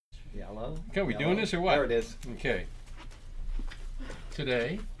Yellow. Okay, we doing this or what? There it is. Okay.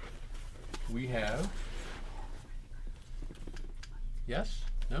 Today we have. Yes?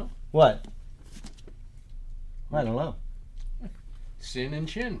 No? What? I don't know. Sin and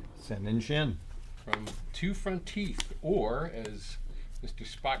chin. Sin and shin. From two front teeth, or as Mr.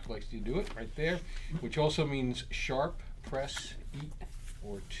 Spock likes to do it, right there, which also means sharp, press, eat,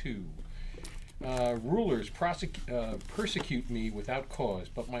 or two. Rulers persecute me without cause,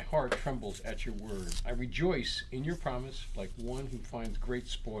 but my heart trembles at your word. I rejoice in your promise like one who finds great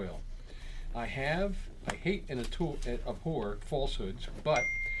spoil. I hate and abhor falsehoods, but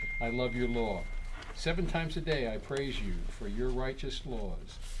I love your law. 7 times a day I praise you for your righteous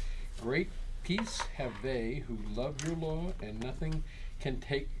laws. Great peace have they who love your law, and nothing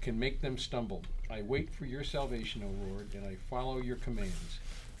can make them stumble. I wait for your salvation, O Lord, and I follow your commands.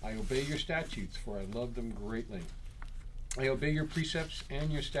 I obey your statutes, for I love them greatly. I obey your precepts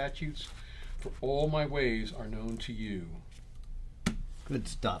and your statutes, for all my ways are known to you. Good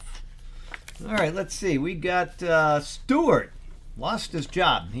stuff. All right, let's see. We got Stuart. Lost his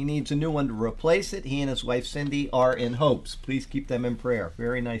job. He needs a new one to replace it. He and his wife Cindy are in hopes. Please keep them in prayer.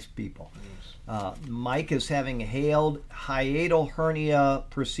 Very nice people. Mike is having a hiatal hernia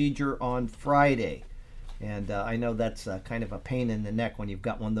procedure on Friday. And I know that's kind of a pain in the neck when you've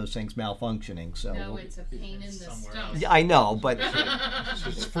got one of those things malfunctioning. So no, it's a pain in the stomach. Yeah, I know, but So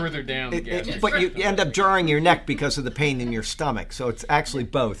it's further down the gas. but you end up jarring your neck because of the pain in your stomach. So it's actually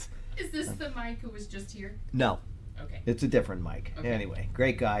both. Is this the Mike who was just here? No, Okay. it's a different Mike. Okay. Anyway,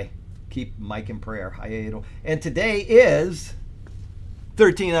 great guy. Keep Mike in prayer. Hiatal. And today is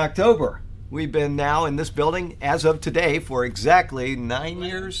 13 October. We've been now in this building as of today for exactly 9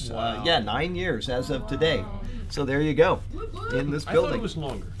 years. Wow. 9 years as of today. So there you go. In this I building. thought it was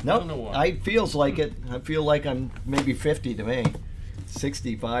longer. Nope. I don't know why. I feels like it. I feel like I'm maybe 50 to me.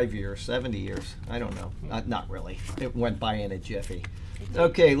 65 years, 70 years. I don't know. Not really. It went by in a jiffy.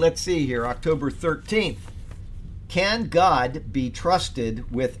 Okay, let's see here. October 13th. Can God be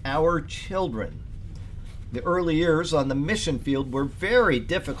trusted with our children? The early years on the mission field were very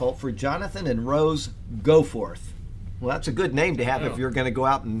difficult for Jonathan and Rose Goforth. Well, that's a good name to have if you're going to go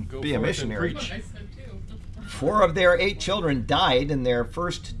out and Go be a forth and missionary. preach. I said too. 4 of their 8 children died in their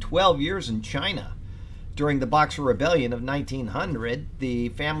first 12 years in China. During the Boxer Rebellion of 1900, the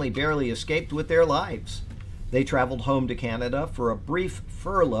family barely escaped with their lives. They traveled home to Canada for a brief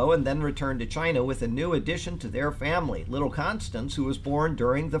furlough and then returned to China with a new addition to their family, little Constance, who was born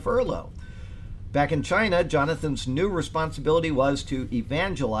during the furlough. Back in China, Jonathan's new responsibility was to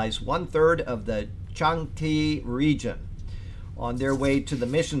evangelize 1/3 of the Changti region. On their way to the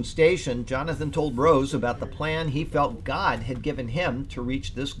mission station, Jonathan told Rose about the plan he felt God had given him to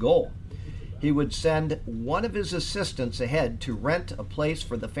reach this goal. He would send one of his assistants ahead to rent a place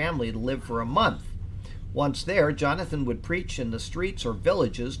for the family to live for a month. Once there, Jonathan would preach in the streets or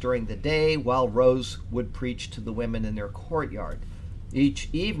villages during the day, while Rose would preach to the women in their courtyard. Each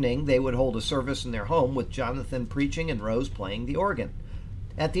evening, they would hold a service in their home with Jonathan preaching and Rose playing the organ.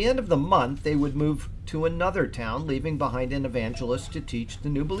 At the end of the month, they would move to another town, leaving behind an evangelist to teach the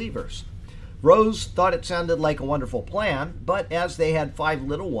new believers. Rose thought it sounded like a wonderful plan, but as they had 5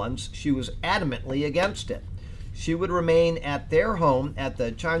 little ones, she was adamantly against it. She would remain at their home at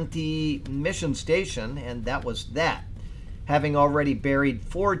the Changti mission station, and that was that. Having already buried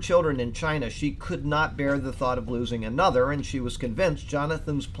 4 children in China, she could not bear the thought of losing another, and she was convinced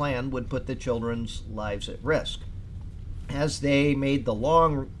Jonathan's plan would put the children's lives at risk. As they made the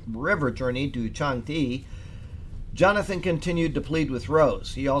long river journey to Changti, Jonathan continued to plead with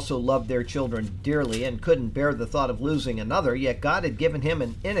Rose. He also loved their children dearly and couldn't bear the thought of losing another, yet God had given him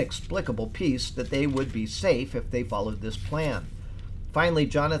an inexplicable peace that they would be safe if they followed this plan. Finally,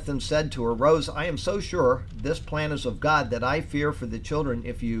 Jonathan said to her, Rose, I am so sure this plan is of God that I fear for the children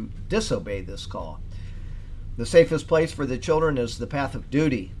if you disobey this call. The safest place for the children is the path of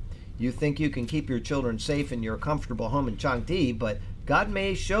duty. You think you can keep your children safe in your comfortable home in Changti, but God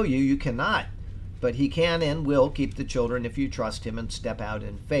may show you you cannot. But he can and will keep the children if you trust him and step out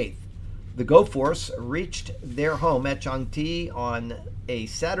in faith. The Goforths reached their home at Changti on a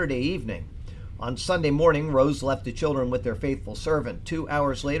Saturday evening. On Sunday morning, Rose left the children with their faithful servant. 2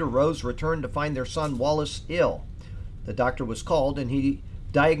 hours later, Rose returned to find their son Wallace ill. The doctor was called, and he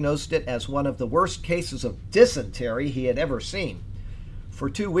diagnosed it as one of the worst cases of dysentery he had ever seen. For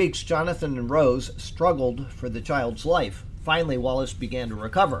 2 weeks, Jonathan and Rose struggled for the child's life. Finally, Wallace began to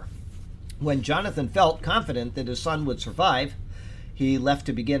recover. When Jonathan felt confident that his son would survive, he left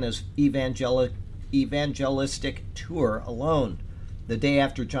to begin his evangelistic tour alone. The day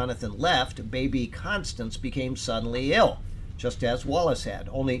after Jonathan left, baby Constance became suddenly ill. just as Wallace had,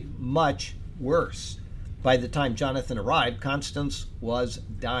 only much worse. By the time Jonathan arrived, Constance was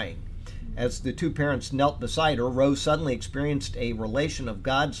dying. As the two parents knelt beside her, Rose suddenly experienced a relation of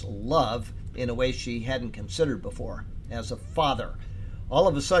God's love in a way she hadn't considered before, as a father. All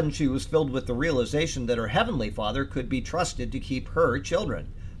of a sudden, she was filled with the realization that her heavenly Father could be trusted to keep her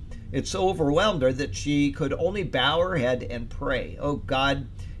children. It so overwhelmed her that she could only bow her head and pray. "Oh God,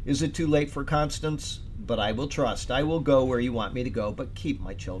 is it too late for Constance? But I will trust. I will go where you want me to go, but keep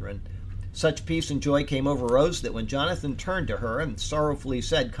my children." Such peace and joy came over Rose that when Jonathan turned to her and sorrowfully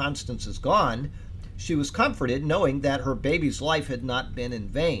said, "Constance is gone," she was comforted knowing that her baby's life had not been in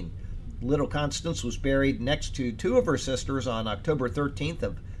vain. Little Constance was buried next to two of her sisters on October 13th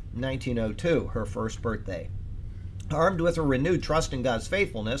of 1902, her first birthday. Armed with a renewed trust in God's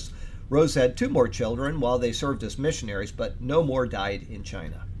faithfulness, Rose had two more children while they served as missionaries, but no more died in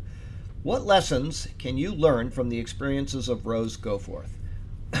China. What lessons can you learn from the experiences of Rose Goforth?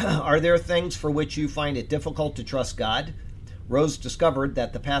 Are there things for which you find it difficult to trust God? Rose discovered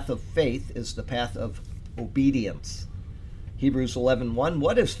that the path of faith is the path of obedience. Hebrews 11:1,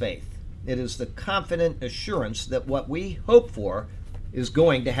 what is faith? It is the confident assurance that what we hope for is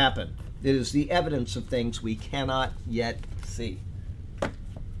going to happen. It is the evidence of things we cannot yet see.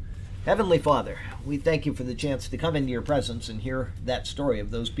 Heavenly Father, we thank you for the chance to come into your presence and hear that story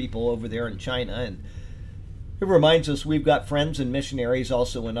of those people over there in China. And it reminds us we've got friends and missionaries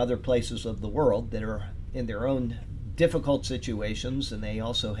also in other places of the world that are in their own difficult situations, and they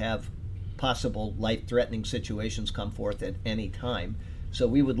also have possible life-threatening situations come forth at any time. So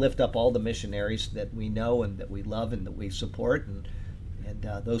we would lift up all the missionaries that we know and that we love and that we support, and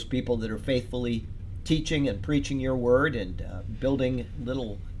those people that are faithfully teaching and preaching your word and building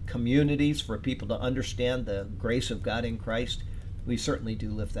little communities for people to understand the grace of God in Christ. We certainly do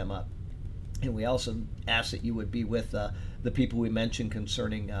lift them up. And we also ask that you would be with the people we mentioned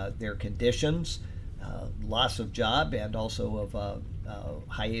concerning their conditions, loss of job, and also of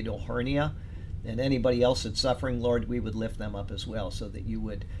hiatal hernia. And anybody else that's suffering, Lord, we would lift them up as well so that you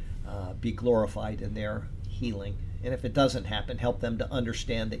would be glorified in their healing. And if it doesn't happen, help them to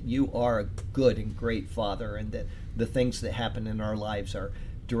understand that you are a good and great Father, and that the things that happen in our lives are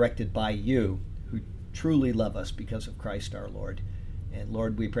directed by you, who truly love us because of Christ our Lord. And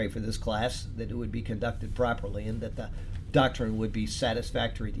Lord, we pray for this class, that it would be conducted properly, and that the doctrine would be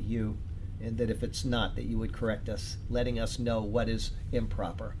satisfactory to you, and that if it's not, that you would correct us, letting us know what is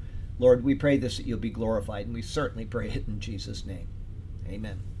improper. Lord, we pray this, that you'll be glorified, and we certainly pray it in Jesus' name.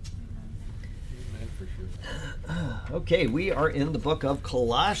 Amen. Amen, for sure. Okay, we are in the book of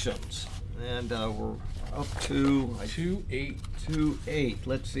Colossians, and we're up to 2:8. 2:8.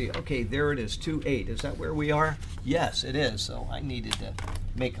 Let's see. Okay, there it is, 2:8. Is that where we are? Yes, it is. So I needed to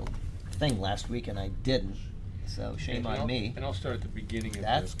make a thing last week, and I didn't. So shame on me. And I'll start at the beginning of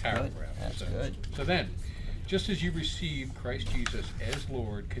That's the paragraph. That's good. So then, just as you received Christ Jesus as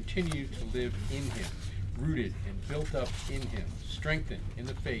Lord, continue to live in him, rooted and built up in him, strengthened in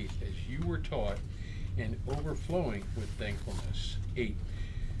the faith as you were taught, and overflowing with thankfulness. 8.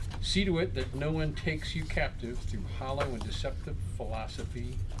 See to it that no one takes you captive through hollow and deceptive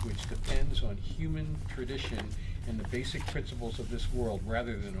philosophy, which depends on human tradition and the basic principles of this world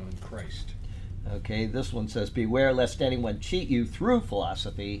rather than on Christ. Okay, this one says, beware lest anyone cheat you through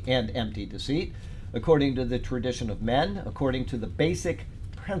philosophy and empty deceit, according to the tradition of men, according to the basic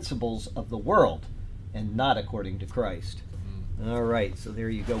principles of the world, and not according to Christ. All right, so there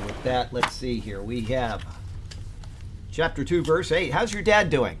you go with that. Let's see here. We have chapter 2, verse 8. How's your dad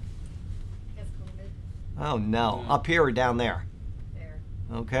doing? Has COVID. Oh, no. Up here or down there? There.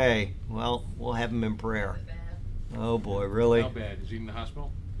 Okay, well, we'll have him in prayer. Is it bad? Oh, boy, really? How bad? Is he in the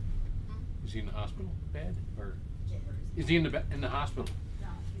hospital? Is he in the hospital? Bad? Or Yeah, is he in the hospital? No,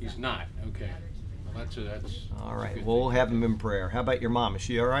 He's not. Okay. Well, that's All a right, good we'll thing. have him in prayer. How about your mom? Is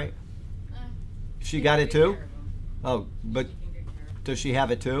she all right? Uh, She got it too? Take care of him. Oh, but She can take care of him. does she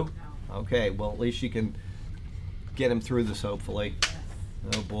have it too? No. Okay, well, at least you can get him through this, hopefully. Yes.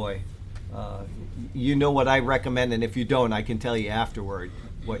 Oh, boy. You know what I recommend, and if you don't, I can tell you afterward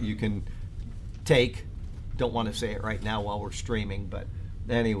what you can take. Don't want to say it right now while we're streaming, but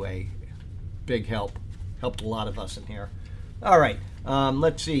anyway, big help. Helped a lot of us in here. All right,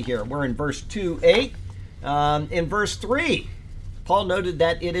 let's see here. We're in verse 2:8. In verse 3, Paul noted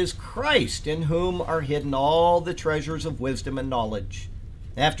that it is Christ in whom are hidden all the treasures of wisdom and knowledge.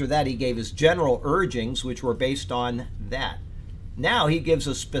 After that, he gave his general urgings, which were based on that. Now he gives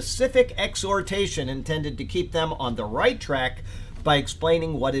a specific exhortation intended to keep them on the right track by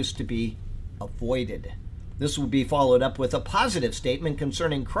explaining what is to be avoided. This will be followed up with a positive statement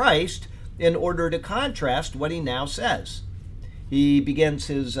concerning Christ in order to contrast what he now says. he begins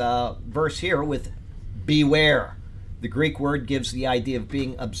his verse here with beware. The Greek word gives the idea of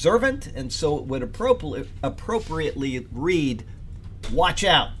being observant, and so it would appropriately read, watch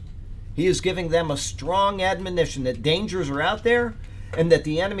out. He is giving them a strong admonition that dangers are out there and that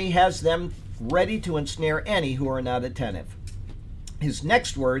the enemy has them ready to ensnare any who are not attentive. His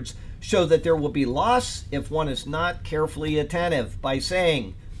next words show that there will be loss if one is not carefully attentive by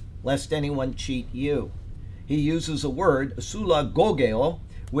saying, lest anyone cheat you. He uses a word, sulagogeo,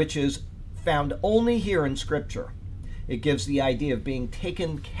 which is found only here in Scripture. It gives the idea of being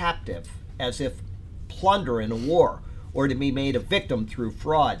taken captive, as if plunder in a war, or to be made a victim through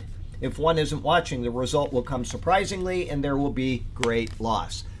fraud. If one isn't watching, the result will come surprisingly, and there will be great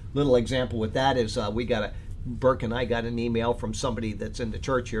loss. Little example with that is Burke and I got an email from somebody that's in the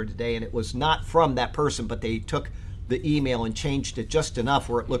church here today, and it was not from that person, but they took the email and changed it just enough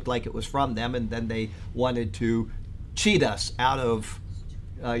where it looked like it was from them, and then they wanted to cheat us out of,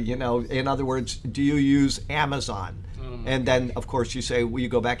 in other words, do you use Amazon? And then, of course, you say, well, you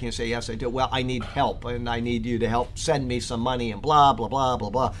go back and you say, yes, I do. Well, I need help, and I need you to help send me some money, and blah, blah, blah, blah,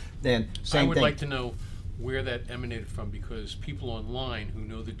 blah. Then same thing. I would like to know where that emanated from, because people online who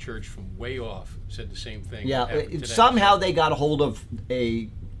know the church from way off said the same thing. Yeah, somehow they got a hold of a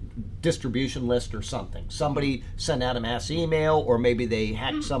distribution list or something. Somebody sent out a mass email, or maybe they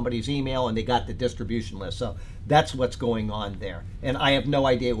hacked somebody's email and they got the distribution list. So that's what's going on there. And I have no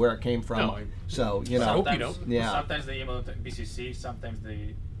idea where it came from. No, so, I hope you don't. Yeah. Sometimes the email to BCC, sometimes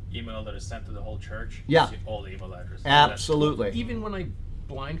the email that is sent to the whole church. Yeah. You see all the email addresses. Absolutely. Even when I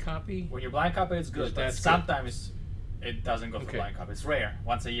blind copy? When you blind copy, it's good, but That's good. sometimes it doesn't go for Okay. blind copy. It's rare.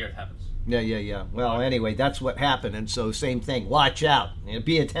 Once a year it happens. Yeah. Well, anyway, that's what happened. And so same thing. Watch out.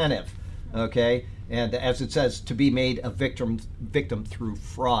 Be attentive. Okay? And as it says, to be made a victim through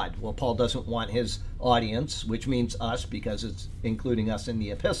fraud. Well, Paul doesn't want his audience, which means us, because it's including us in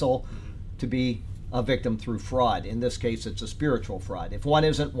the epistle, to be a victim through fraud. In this case, it's a spiritual fraud. If one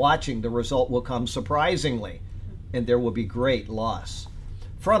isn't watching, the result will come surprisingly, and there will be great loss.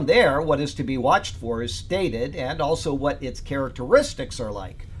 From there, what is to be watched for is stated, and also what its characteristics are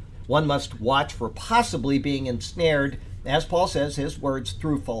like. One must watch for possibly being ensnared, as Paul says, his words,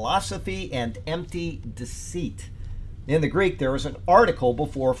 through philosophy and empty deceit. In the Greek, there is an article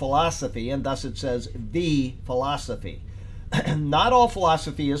before philosophy, and thus it says, the philosophy. Not all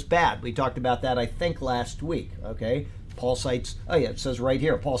philosophy is bad. We talked about that, I think, last week. Okay, Paul cites, it says right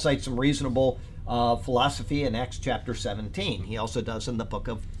here, Paul cites some reasonable philosophy in Acts chapter 17. He also does in the book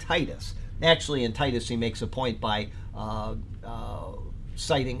of Titus. Actually, in Titus, he makes a point by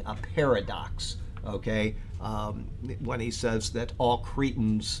citing a paradox, okay, when he says that all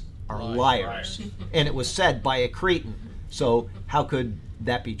Cretans are liars. And it was said by a Cretan. So how could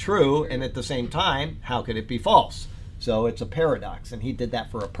that be true? And at the same time, how could it be false? So it's a paradox, and he did that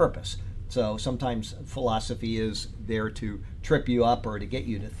for a purpose. So sometimes philosophy is there to trip you up or to get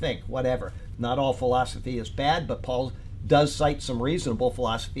you to think, whatever. Not all philosophy is bad, but Paul does cite some reasonable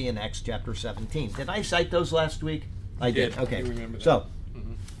philosophy in Acts chapter 17. Did I cite those last week? I did. Okay. You remember that. So,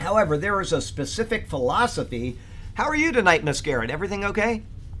 however, there is a specific philosophy. How are you tonight, Miss Garrett? Everything okay?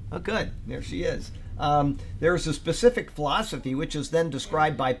 Oh, good. There she is. There is a specific philosophy which is then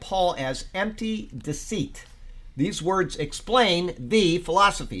described by Paul as empty deceit. These words explain the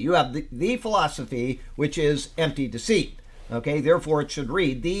philosophy. You have the philosophy, which is empty deceit. Okay, therefore it should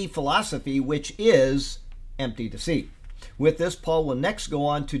read, the philosophy which is empty deceit. With this, Paul will next go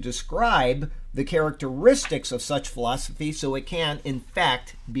on to describe the characteristics of such philosophy so it can, in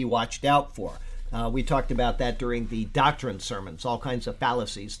fact, be watched out for. We talked about that during the doctrine sermons, all kinds of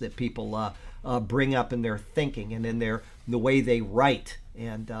fallacies that people bring up in their thinking and in the way they write.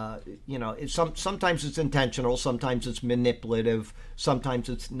 And, sometimes it's intentional, sometimes it's manipulative, sometimes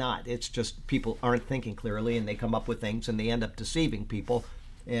it's not. It's just people aren't thinking clearly and they come up with things and they end up deceiving people.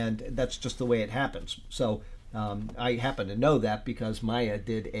 And that's just the way it happens. So I happen to know that because Maya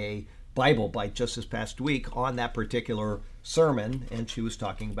did a Bible Bite just this past week on that particular sermon, and she was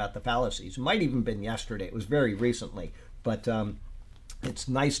talking about the fallacies. It might even been yesterday. It was very recently. But it's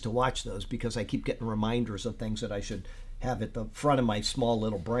nice to watch those because I keep getting reminders of things that I should have at the front of my small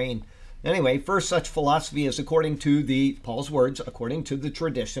little brain. Anyway, first such philosophy is according to Paul's words, according to the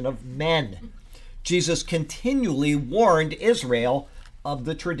tradition of men. Jesus continually warned Israel of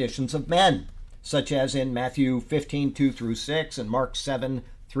the traditions of men, such as in Matthew 15:2-6 and Mark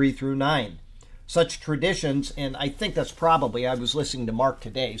 7:3-9. Such traditions, and I think that's probably, I was listening to Mark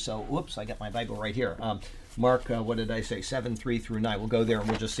today, so whoops, I got my Bible right here. Mark, what did I say, 7:3-9. We'll go there and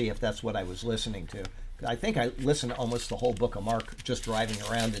we'll just see if that's what I was listening to. I think I listened to almost the whole book of Mark just driving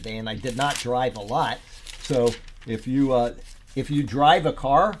around today, and I did not drive a lot. So if you if you drive a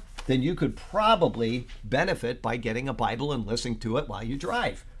car, then you could probably benefit by getting a Bible and listening to it while you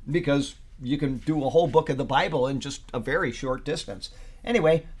drive, because you can do a whole book of the Bible in just a very short distance.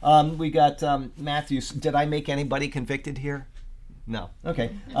 Anyway, we got Matthew. Did I make anybody convicted here? No.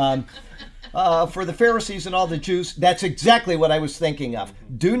 Okay. For the Pharisees and all the Jews, that's exactly what I was thinking of.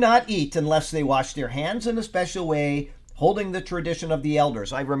 Do not eat unless they wash their hands in a special way, holding the tradition of the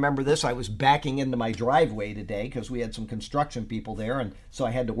elders. I remember this. I was backing into my driveway today because we had some construction people there, and so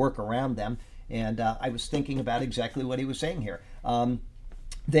I had to work around them. And I was thinking about exactly what he was saying here.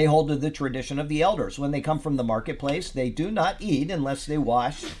 They hold to the tradition of the elders. When they come from the marketplace, they do not eat unless they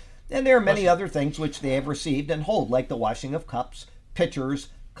wash. And there are many other things which they have received and hold, like the washing of cups, pitchers,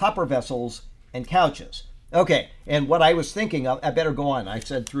 copper vessels, and couches. Okay, and what I was thinking of, I better go on. I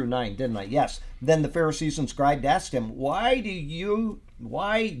said through 9, didn't I? Yes. Then the Pharisees and scribes asked him, why do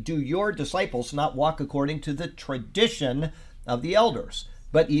your disciples not walk according to the tradition of the elders,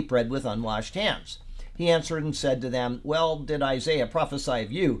 but eat bread with unwashed hands? He answered and said to them, well, did Isaiah prophesy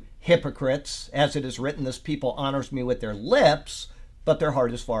of you, hypocrites? As it is written, this people honors me with their lips, but their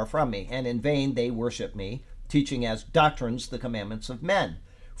heart is far from me, and in vain they worship me, teaching as doctrines the commandments of men.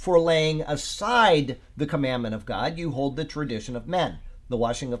 For laying aside the commandment of God, you hold the tradition of men, the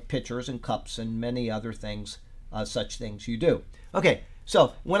washing of pitchers and cups and many other things, such things you do. Okay,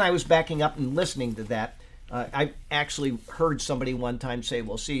 so when I was backing up and listening to that, I actually heard somebody one time say,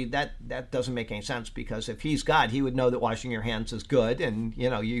 well, see, that doesn't make any sense, because if he's God, he would know that washing your hands is good and,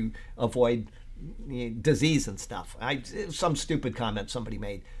 you avoid disease and stuff. Some stupid comment somebody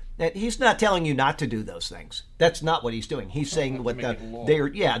made. That he's not telling you not to do those things. That's not what he's doing. He's saying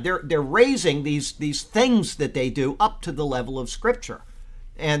they're raising these things that they do up to the level of Scripture,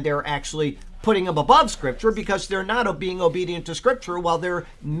 and they're actually putting them above Scripture because they're not being obedient to Scripture while they're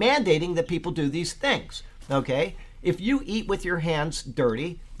mandating that people do these things. Okay, if you eat with your hands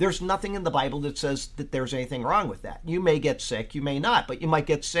dirty, there's nothing in the Bible that says that there's anything wrong with that. You may get sick, you may not, but you might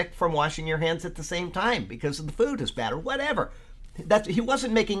get sick from washing your hands at the same time because the food is bad or whatever. He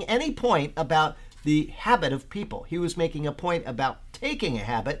wasn't making any point about the habit of people. He was making a point about taking a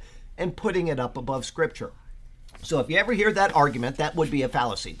habit and putting it up above Scripture. So if you ever hear that argument, that would be a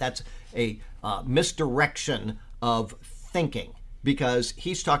fallacy. That's a misdirection of thinking, because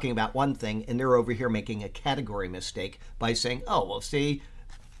he's talking about one thing and they're over here making a category mistake by saying, oh, well, see,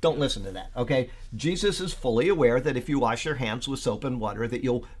 don't listen to that, okay? Jesus is fully aware that if you wash your hands with soap and water, that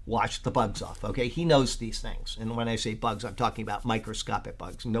you'll wash the bugs off, okay? He knows these things. And when I say bugs, I'm talking about microscopic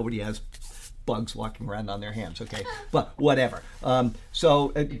bugs. Nobody has bugs walking around on their hands, okay? But whatever.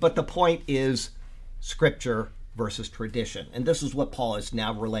 But the point is Scripture versus tradition. And this is what Paul is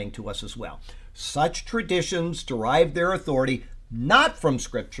now relaying to us as well. Such traditions derive their authority not from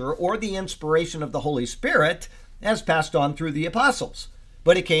Scripture or the inspiration of the Holy Spirit as passed on through the apostles,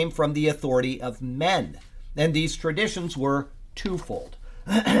 but it came from the authority of men. And these traditions were twofold.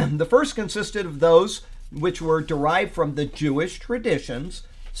 The first consisted of those which were derived from the Jewish traditions,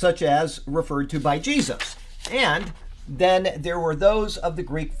 such as referred to by Jesus. And then there were those of the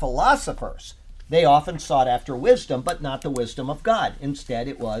Greek philosophers. They often sought after wisdom, but not the wisdom of God. Instead,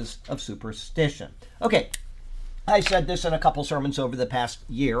 it was of superstition. Okay, I said this in a couple sermons over the past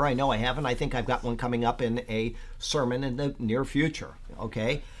year. I know I haven't. I think I've got one coming up in a sermon in the near future.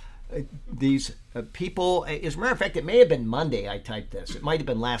 Okay, these people, as a matter of fact, it may have been Monday I typed this. It might have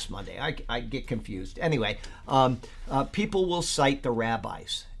been last Monday. I get confused. Anyway, people will cite the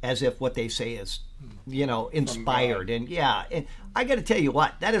rabbis as if what they say is, inspired. And I got to tell you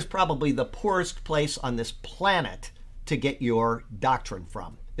what, that is probably the poorest place on this planet to get your doctrine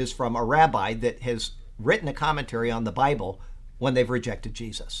from, is from a rabbi that has written a commentary on the Bible when they've rejected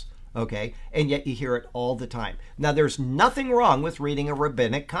Jesus. Okay, and yet you hear it all the time. Now, there's nothing wrong with reading a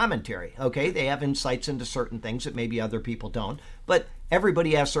rabbinic commentary. Okay, they have insights into certain things that maybe other people don't, but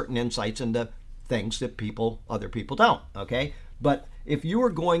everybody has certain insights into things that other people don't. Okay, but if you are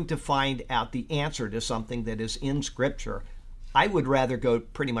going to find out the answer to something that is in Scripture, I would rather go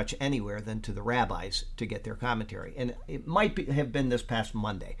pretty much anywhere than to the rabbis to get their commentary. And it might have been this past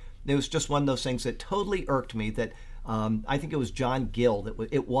Monday. It was just one of those things that totally irked me that I think it was John Gill.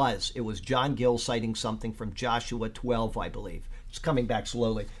 It was John Gill citing something from Joshua 12, I believe. It's coming back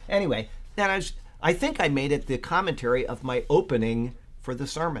slowly. Anyway, and I think I made it the commentary of my opening for the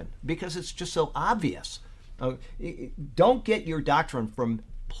sermon because it's just so obvious. Don't get your doctrine from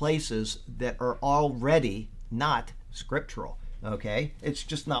places that are already not scriptural. Okay, it's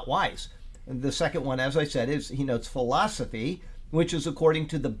just not wise. And the second one, as I said, is he notes philosophy, which is according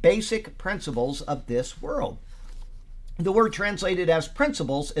to the basic principles of this world. The word translated as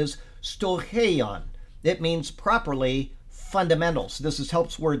principles is stoicheion. It means properly fundamentals. This is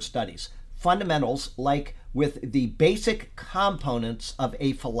helps word studies. Fundamentals, like with the basic components of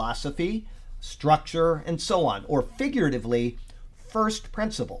a philosophy, structure, and so on, or figuratively, first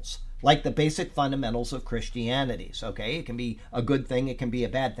principles, like the basic fundamentals of Christianity. Okay, it can be a good thing, it can be a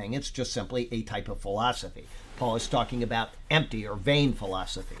bad thing. It's just simply a type of philosophy. Paul is talking about empty or vain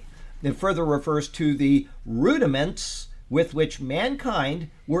philosophy. It further refers to the rudiments with which mankind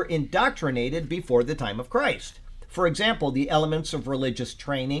were indoctrinated before the time of Christ. For example, the elements of religious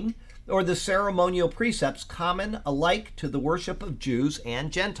training or the ceremonial precepts common alike to the worship of Jews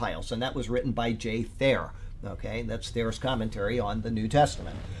and Gentiles. And that was written by J. Thayer. Okay, that's Thayer's commentary on the New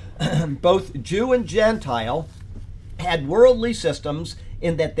Testament. Both Jew and Gentile had worldly systems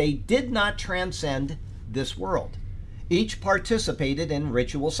in that they did not transcend this world. Each participated in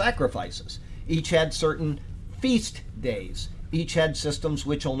ritual sacrifices. Each had certain feast days. Each had systems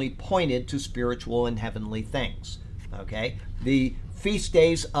which only pointed to spiritual and heavenly things. Okay? The feast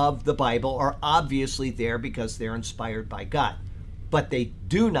days of the Bible are obviously there because they're inspired by God. But they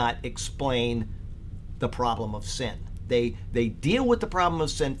do not explain the problem of sin. They deal with the problem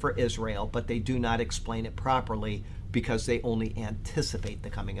of sin for Israel, but they do not explain it properly because they only anticipate the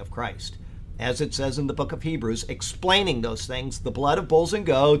coming of Christ. As it says in the book of Hebrews, explaining those things, the blood of bulls and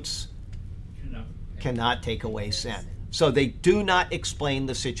goats cannot take away sin. So they do not explain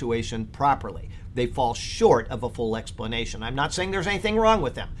the situation properly. They fall short of a full explanation. I'm not saying there's anything wrong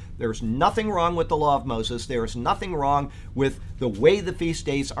with them. There's nothing wrong with the law of Moses. There's nothing wrong with the way the feast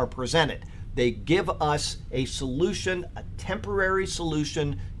days are presented. They give us a solution, a temporary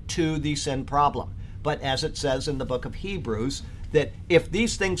solution to the sin problem. But as it says in the book of Hebrews, that if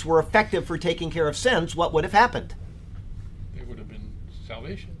these things were effective for taking care of sins, what would have happened? There would have been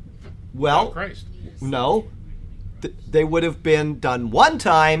salvation. Well, Christ. No. They would have been done one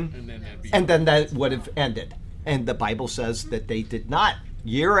time, and then that would have ended. And the Bible says that they did not.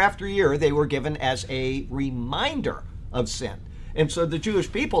 Year after year, they were given as a reminder of sin. And so the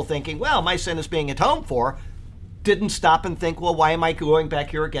Jewish people thinking, well, my sin is being atoned for, didn't stop and think, well, why am I going back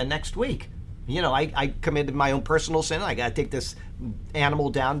here again next week? You know, I committed my own personal sin. I got to take this animal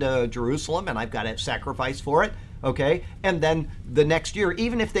down to Jerusalem, and I've got to sacrifice for it. Okay, and then the next year,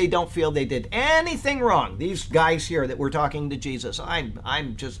 even if they don't feel they did anything wrong, these guys here that were talking to Jesus,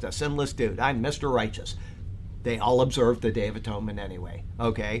 I'm just a sinless dude. I'm Mr. Righteous. They all observed the Day of Atonement anyway.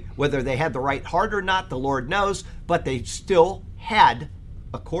 Okay, whether they had the right heart or not, the Lord knows, but they still had,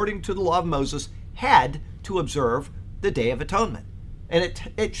 according to the law of Moses, had to observe the Day of Atonement. And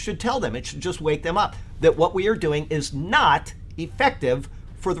it should tell them, it should just wake them up, that what we are doing is not effective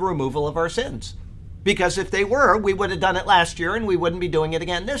for the removal of our sins. Because if they were, we would have done it last year and we wouldn't be doing it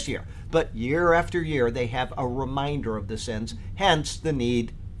again this year. But year after year, they have a reminder of the sins, hence the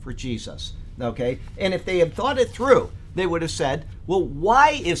need for Jesus. Okay? And if they had thought it through, they would have said, well,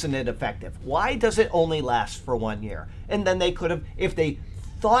 why isn't it effective? Why does it only last for 1 year? And then they could have, if they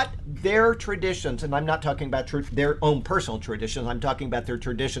thought their traditions, and I'm not talking about their own personal traditions, I'm talking about their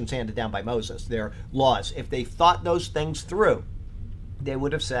traditions handed down by Moses, their laws. If they thought those things through, they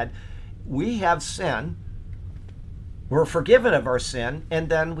would have said, we have sin, we're forgiven of our sin, and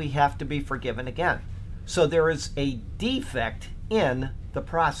then we have to be forgiven again. So there is a defect in the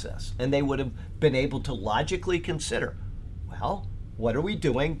process. And they would have been able to logically consider, well, what are we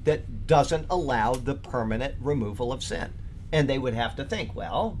doing that doesn't allow the permanent removal of sin? And they would have to think,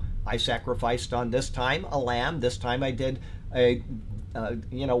 well, I sacrificed on this time a lamb, this time I did an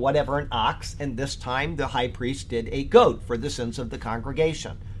ox, and this time the high priest did a goat for the sins of the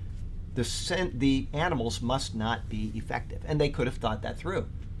congregation. The animals must not be effective. And they could have thought that through.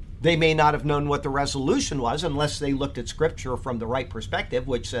 They may not have known what the resolution was unless they looked at Scripture from the right perspective,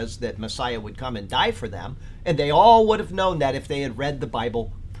 which says that Messiah would come and die for them. And they all would have known that if they had read the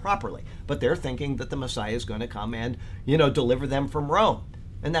Bible properly. But they're thinking that the Messiah is going to come and, deliver them from Rome.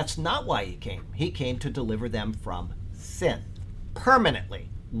 And that's not why he came. He came to deliver them from sin. Permanently.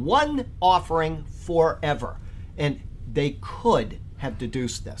 One offering forever. And they could have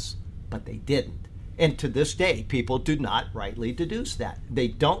deduced this. But they didn't. And to this day, people do not rightly deduce that. They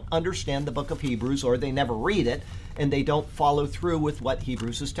don't understand the book of Hebrews, or they never read it, and they don't follow through with what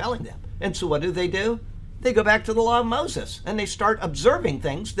Hebrews is telling them. And so what do? They go back to the law of Moses, and they start observing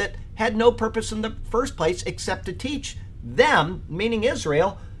things that had no purpose in the first place except to teach them, meaning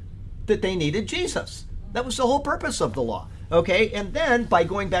Israel, that they needed Jesus. That was the whole purpose of the law. Okay, and then by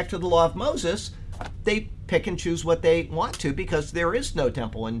going back to the law of Moses, they pick and choose what they want to because there is no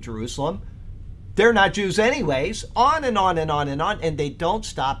temple in Jerusalem. They're not Jews anyways, on and on and on and on, and they don't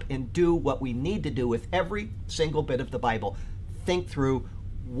stop and do what we need to do with every single bit of the Bible. Think through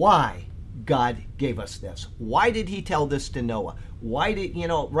why God gave us this? Why did he tell this to Noah? Why did,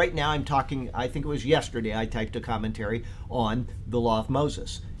 right now I'm talking, I think it was yesterday, I typed a commentary on the law of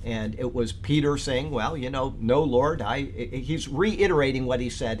Moses. And it was Peter saying, well, no, Lord, he's reiterating what he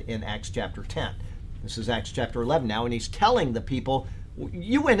said in Acts chapter 10. This is Acts chapter 11 now, and he's telling the people,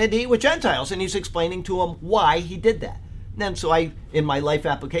 you went in to eat with Gentiles, and he's explaining to them why he did that. And then so in my life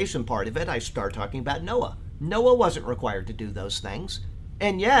application part of it, I start talking about Noah. Noah wasn't required to do those things,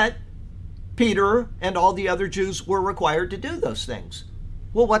 and yet Peter and all the other Jews were required to do those things.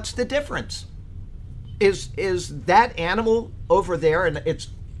 Well, what's the difference? Is that animal over there, and it's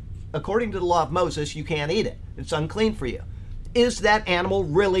according to the law of Moses, you can't eat it. It's unclean for you. Is that animal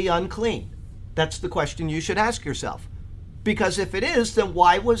really unclean? That's the question you should ask yourself. Because if it is, then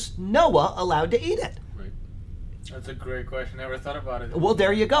why was Noah allowed to eat it? Right. That's a great question. Never thought about it. Well,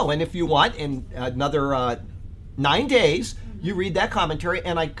 there you go. And if you want, in another 9 days, you read that commentary,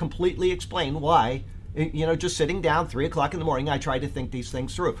 and I completely explain why, just sitting down 3 o'clock in the morning, I try to think these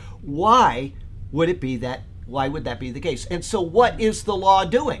things through. Why would that be the case? And so what is the law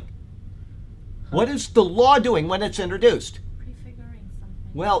doing? What is the law doing when it's introduced? Prefiguring something.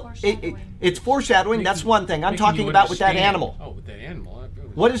 Well, Foreshadowing. it's foreshadowing. That's one thing. I'm Making talking you about with that understand. animal. Oh, with that animal.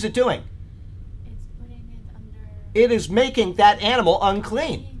 What is it doing? It's putting it under. It is making that animal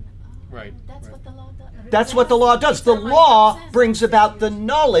unclean. Oh, Right, That's right. what the law does. That's what the law does. The law brings about the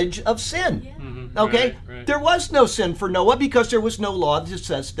knowledge of sin. Yeah. Okay? Right. There was no sin for Noah because there was no law that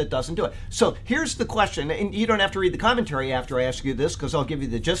says that doesn't do it. So here's the question, and you don't have to read the commentary after I ask you this because I'll give you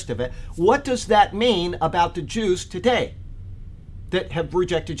the gist of it. What does that mean about the Jews today that have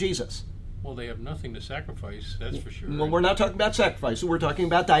rejected Jesus? Well, they have nothing to sacrifice, that's for sure. Well, we're not talking about sacrifice. We're talking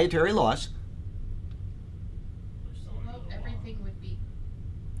about dietary laws. Well, everything would be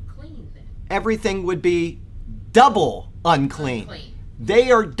clean then. Everything would be double unclean.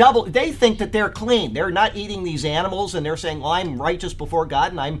 They think that they're clean. They're not eating these animals and they're saying, well, I'm righteous before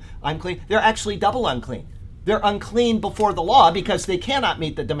God and I'm clean. They're actually double unclean. They're unclean before the law because they cannot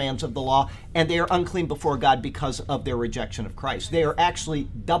meet the demands of the law, and they are unclean before God because of their rejection of Christ. They are actually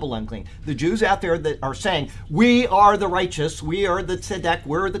double unclean. The Jews out there that are saying, we are the righteous, we are the tzedek,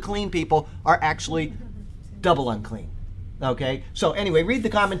 we're the clean people, are actually double unclean. Okay, so anyway, read the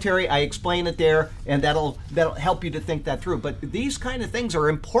commentary. I explain it there, and that'll help you to think that through. But these kind of things are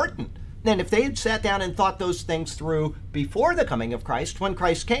important. And if they had sat down and thought those things through before the coming of Christ, when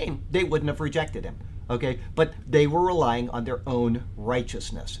Christ came, they wouldn't have rejected him. Okay, but they were relying on their own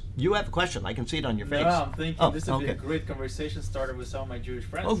righteousness. You have a question. I can see it on your face. No, I'm thinking this would be a okay. great conversation starter with some of my Jewish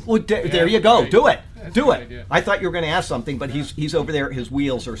friends. Oh, well, Yeah, there you go. right. Do it. That's Do a good it. idea. I thought you were going to ask something, but he's over there. His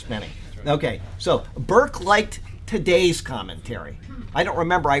wheels are spinning. That's right. Okay, so Burke liked today's commentary. I don't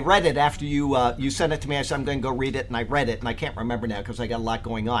remember. I read it after you sent it to me. I said, I'm going to go read it, and I read it, and I can't remember now because I got a lot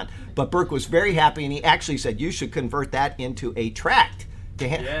going on. But Burke was very happy, and he actually said, you should convert that into a tract.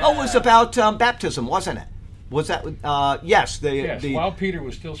 Yeah. Oh, it was about baptism, wasn't it? Was that, yes. Yes, while Peter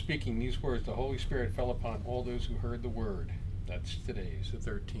was still speaking these words, the Holy Spirit fell upon all those who heard the word. That's today's, the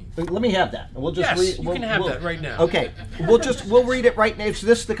 13th. Let me have that. We'll just Yes, read. you can have that right now. Okay, we'll read it right now. Is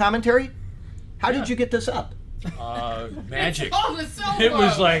this the commentary? How did you get this up? Magic. Oh, the so It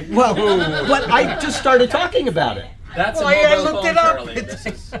was like, Well, but I just started talking about it. That's Well, a I mobile looked phone, it up. Charlie. This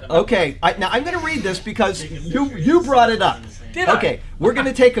is Okay, now I'm going to read this because you brought it up. Did I? Okay, we're going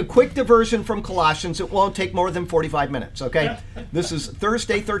to take a quick diversion from Colossians. It won't take more than 45 minutes, okay? This is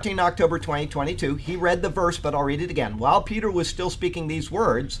Thursday, 13 October 2022. He read the verse, but I'll read it again. While Peter was still speaking these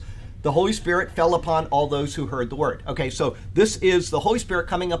words, the Holy Spirit fell upon all those who heard the word. Okay, so this is the Holy Spirit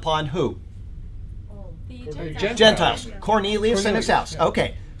coming upon who? The Gentiles. Cornelius and his house. yeah.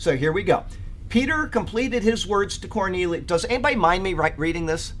 Okay, so here we go. Peter completed his words to Cornelius. Does anybody mind me reading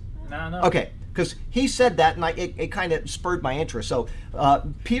this? no. Okay, because he said that, and it kind of spurred my interest. So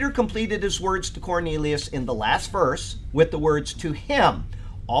Peter completed his words to Cornelius in the last verse with the words, to him,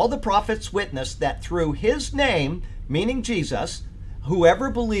 all the prophets witness that through his name, meaning Jesus, whoever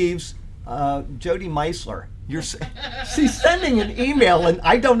believes, Jody Meisler, she's sending an email, and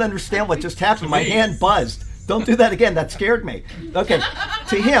I don't understand what just happened. My hand buzzed. Don't do that again. That scared me. Okay.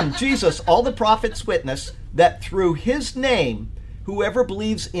 To him, Jesus, all the prophets witness that through his name, whoever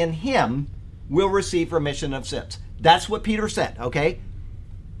believes in him will receive remission of sins. That's what Peter said, okay?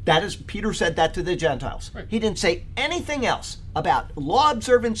 Peter said that to the Gentiles. Right. He didn't say anything else about law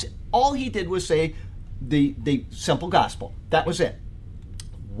observance. All he did was say the simple gospel. That was it.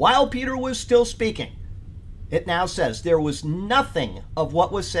 While Peter was still speaking, it now says there was nothing of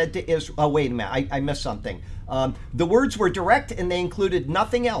what was said to Israel. Oh, wait a minute. I missed something. The words were direct and they included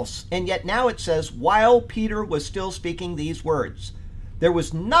nothing else. And yet now it says, while Peter was still speaking these words, There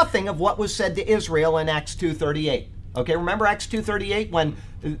was nothing of what was said to Israel in Acts 2:38. Okay, remember Acts 2:38 when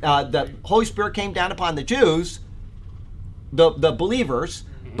the Holy Spirit came down upon the Jews, the believers,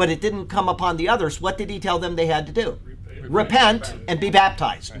 but it didn't come upon the others. What did he tell them they had to do? Repent and be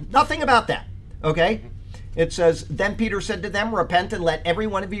baptized. Nothing about that. Okay? It says, then Peter said to them, repent and let every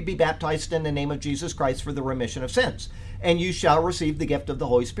one of you be baptized in the name of Jesus Christ for the remission of sins, and you shall receive the gift of the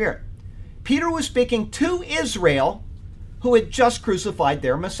Holy Spirit. Peter was speaking to Israel who had just crucified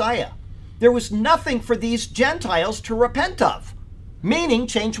their Messiah. There was nothing for these Gentiles to repent of, meaning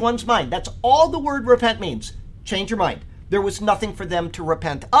change one's mind. That's all the word repent means. Change your mind. There was nothing for them to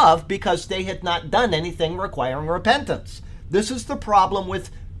repent of because they had not done anything requiring repentance. This is the problem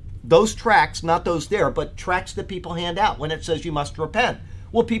with those tracts, not those there, but tracts that people hand out when it says you must repent.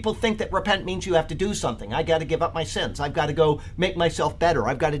 Well, people think that repent means you have to do something. I got to give up my sins. I've got to go make myself better.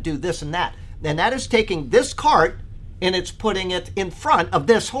 I've got to do this and that. And that is taking this cart and it's putting it in front of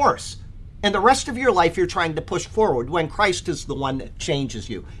this horse. And the rest of your life you're trying to push forward when Christ is the one that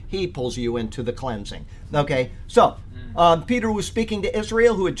changes you. He pulls you into the cleansing. Okay, so Peter was speaking to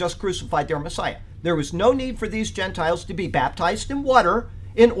Israel who had just crucified their Messiah. There was no need for these Gentiles to be baptized in water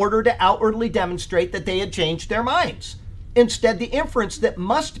in order to outwardly demonstrate that they had changed their minds. Instead, the inference that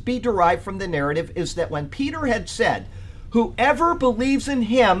must be derived from the narrative is that when Peter had said, whoever believes in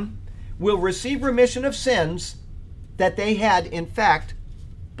him will receive remission of sins, that they had, in fact,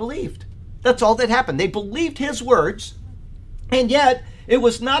 believed. That's all that happened. They believed his words, and yet it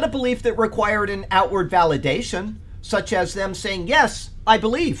was not a belief that required an outward validation, such as them saying, yes, I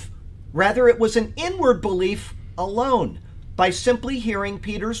believe. Rather, it was an inward belief alone, by simply hearing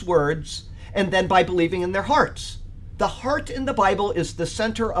Peter's words and then by believing in their hearts. The heart in the Bible is the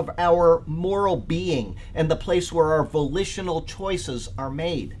center of our moral being and the place where our volitional choices are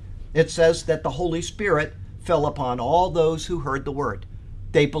made. It says that the Holy Spirit fell upon all those who heard the word.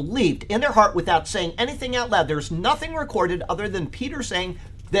 They believed in their heart without saying anything out loud. There's nothing recorded other than Peter saying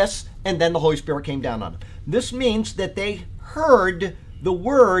this, and then the Holy Spirit came down on them. This means that they heard the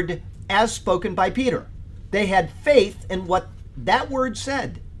word as spoken by Peter. They had faith in what that word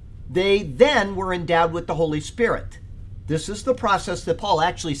said. They then were endowed with the Holy Spirit. This is the process that Paul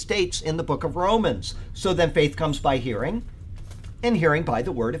actually states in the book of Romans. So then faith comes by hearing, and hearing by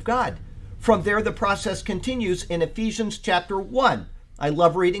the word of God. From there, the process continues in Ephesians chapter 1. I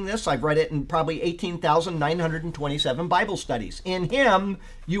love reading this. I've read it in probably 18,927 Bible studies. In him,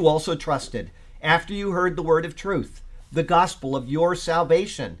 you also trusted, after you heard the word of truth, the gospel of your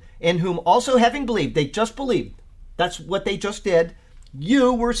salvation, in whom also having believed, they just believed, that's what they just did,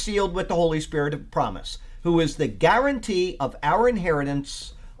 you were sealed with the Holy Spirit of promise, who is the guarantee of our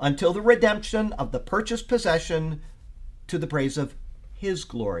inheritance until the redemption of the purchased possession to the praise of his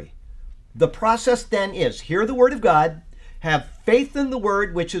glory. The process then is, hear the word of God, have faith in the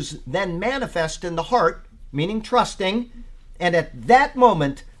word, which is then manifest in the heart, meaning trusting, and at that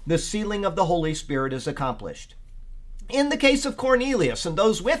moment, the sealing of the Holy Spirit is accomplished. In the case of Cornelius and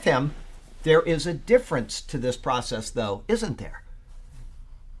those with him, there is a difference to this process, though, isn't there?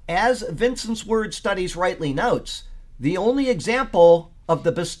 As Vincent's Word Studies rightly notes, the only example of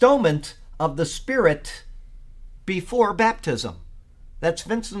the bestowment of the Spirit before baptism. That's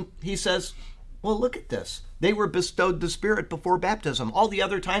Vincent, he says, well, look at this. They were bestowed the Spirit before baptism. All the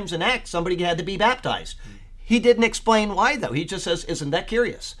other times in Acts, somebody had to be baptized. He didn't explain why, though. He just says, isn't that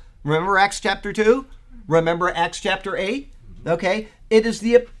curious? Remember Acts chapter 2? Remember Acts chapter 8? Okay? It is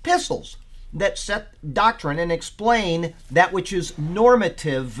the epistles that set doctrine and explain that which is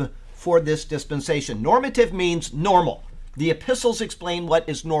normative for this dispensation. Normative means normal. The epistles explain what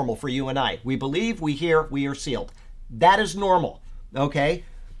is normal for you and I. We believe, we hear, we are sealed. That is normal. Okay?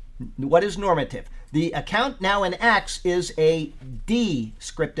 What is normative? The account now in Acts is a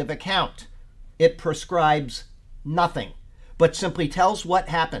descriptive account. It prescribes nothing, but simply tells what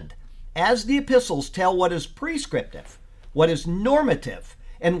happened. As the epistles tell what is prescriptive, what is normative,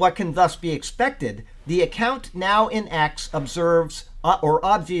 and what can thus be expected, the account now in Acts observes or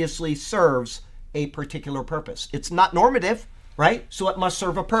obviously serves a particular purpose. It's not normative, right? So it must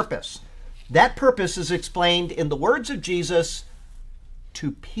serve a purpose. That purpose is explained in the words of Jesus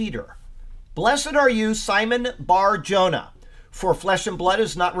to Peter. Blessed are you, Simon Bar Jonah, for flesh and blood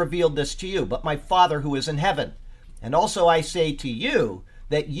has not revealed this to you, but my Father who is in heaven. And also I say to you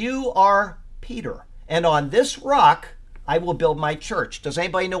that you are Peter, and on this rock I will build my church. Does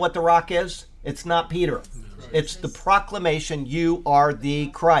anybody know what the rock is? It's not Peter. It's the proclamation, you are the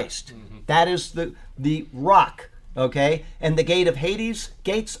Christ. That is the rock, okay? And the gates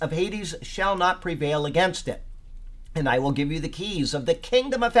of Hades shall not prevail against it. And I will give you the keys of the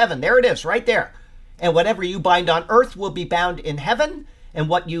kingdom of heaven. There it is, right there. And whatever you bind on earth will be bound in heaven, and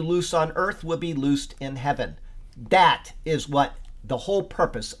what you loose on earth will be loosed in heaven. That is what the whole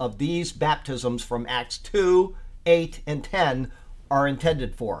purpose of these baptisms from Acts 2, 8, and 10 are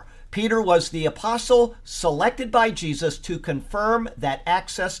intended for. Peter was the apostle selected by Jesus to confirm that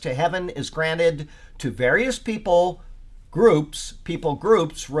access to heaven is granted to various people groups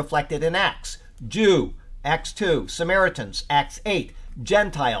reflected in Acts. Jew, Acts 2, Samaritans, Acts 8,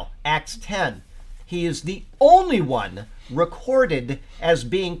 Gentile, Acts 10. He is the only one recorded as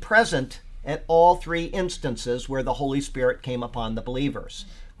being present at all three instances where the Holy Spirit came upon the believers.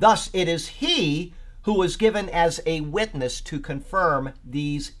 Thus, it is he who was given as a witness to confirm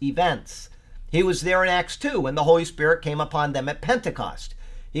these events. He was there in Acts 2 when the Holy Spirit came upon them at Pentecost.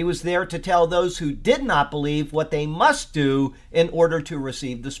 He was there to tell those who did not believe what they must do in order to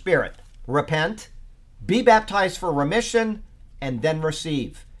receive the Spirit. Repent, be baptized for remission, and then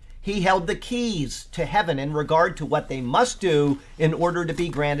receive. He held the keys to heaven in regard to what they must do in order to be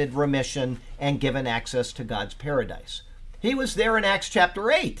granted remission and given access to God's paradise. He was there in Acts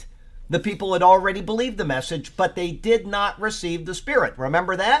chapter 8. The people had already believed the message, but they did not receive the Spirit.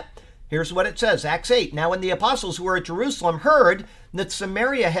 Remember that? Here's what it says, Acts 8. Now when the apostles who were at Jerusalem heard that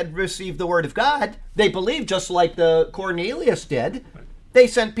Samaria had received the word of God, they believed just like the Cornelius did. They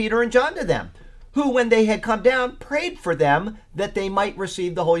sent Peter and John to them, who, when they had come down, prayed for them that they might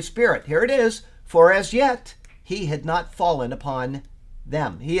receive the Holy Spirit. Here it is. For as yet he had not fallen upon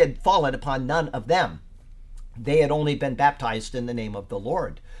them. He had fallen upon none of them. They had only been baptized in the name of the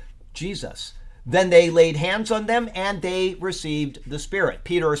Lord Jesus. Then they laid hands on them and they received the Spirit.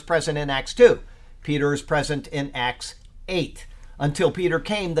 Peter is present in Acts 2. Peter is present in Acts 8. Until Peter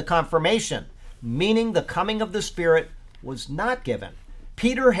came, the confirmation, meaning the coming of the Spirit, was not given.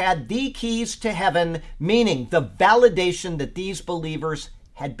 Peter had the keys to heaven, meaning the validation that these believers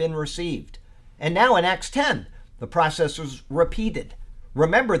had been received. And now in Acts 10, the process was repeated.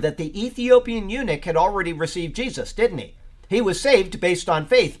 Remember that the Ethiopian eunuch had already received Jesus, didn't he? He was saved based on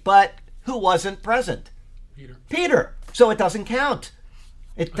faith, but who wasn't present? Peter. So it doesn't count.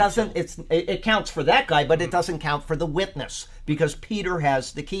 It doesn't. It counts for that guy, but it doesn't count for the witness because Peter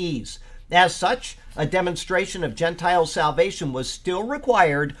has the keys. As such, a demonstration of Gentile salvation was still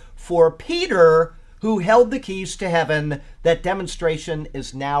required for Peter, who held the keys to heaven. That demonstration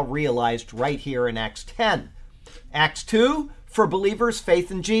is now realized right here in Acts 10. Acts 2, for believers,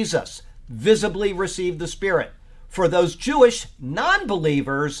 faith in Jesus, visibly receive the Spirit. For those Jewish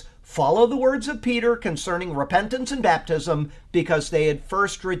non-believers, follow the words of Peter concerning repentance and baptism because they had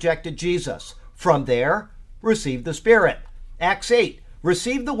first rejected Jesus. From there, receive the Spirit. Acts 8,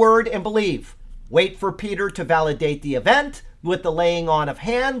 receive the word and believe. Wait for Peter to validate the event with the laying on of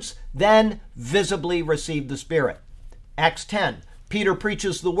hands, then visibly receive the Spirit. Acts 10, Peter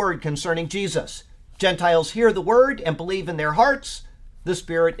preaches the word concerning Jesus. Gentiles hear the word and believe in their hearts. The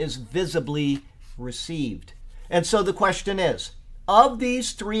Spirit is visibly received. And so the question is, of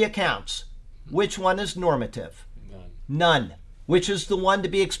these three accounts, which one is normative? None. Which is the one to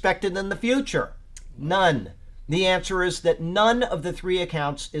be expected in the future? None. The answer is that none of the three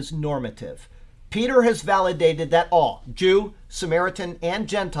accounts is normative. Peter has validated that all, Jew, Samaritan, and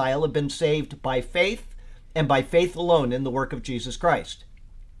Gentile, have been saved by faith and by faith alone in the work of Jesus Christ.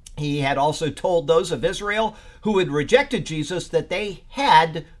 He had also told those of Israel who had rejected Jesus that they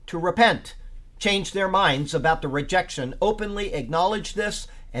had to repent, change their minds about the rejection, openly acknowledge this,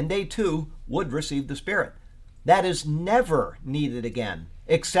 and they too would receive the Spirit. That is never needed again,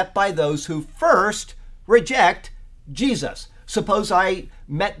 except by those who first reject Jesus. Suppose I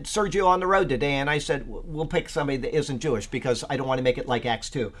met Sergio on the road today and I said, we'll pick somebody that isn't Jewish because I don't want to make it like Acts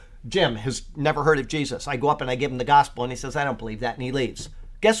 2. Jim has never heard of Jesus. I go up and I give him the gospel and he says, I don't believe that, and he leaves.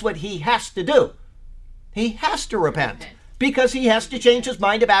 Guess what he has to do? He has to repent because he has to change his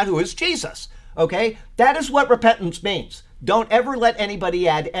mind about who is Jesus. Okay? That is what repentance means. Don't ever let anybody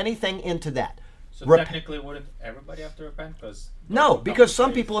add anything into that. So technically, wouldn't everybody have to repent? No, because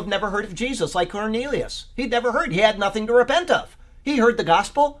some people have never heard of Jesus, like Cornelius. He'd never heard. He had nothing to repent of. He heard the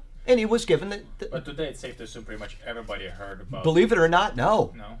gospel, and he was given the... But today it's safe to assume pretty much everybody heard about... Believe it or not,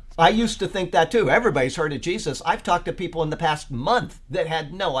 no. No? I used to think that too. Everybody's heard of Jesus. I've talked to people in the past month that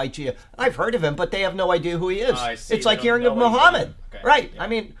had no idea. I've heard of him, but they have no idea who he is. I see. It's like hearing of Muhammad. Okay. Right. Yeah. I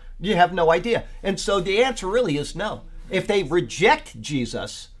mean, you have no idea. And so the answer really is no. If they change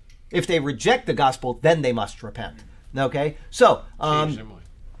Jesus, if they reject the gospel, then they must repent. Okay? So,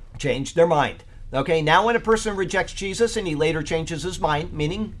 change their mind. Okay, now when a person rejects Jesus and he later changes his mind,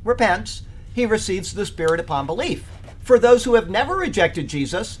 meaning repents, he receives the Spirit upon belief. For those who have never rejected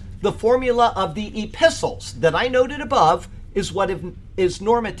Jesus, the formula of the epistles that I noted above is what is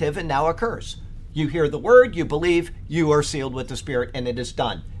normative and now occurs. You hear the word, you believe, you are sealed with the Spirit, and it is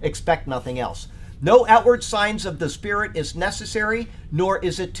done. Expect nothing else. No outward signs of the Spirit is necessary, nor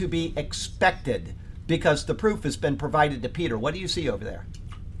is it to be expected, because the proof has been provided to Peter. What do you see over there?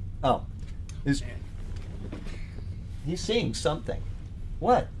 Oh, he's seeing something.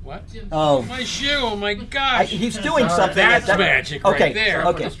 What? What? Oh, My shoe! Oh my gosh! he's doing something. That's magic right Okay, there.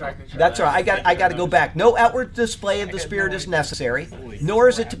 okay. That's all right. I got to go back. No outward display of the Spirit is necessary, nor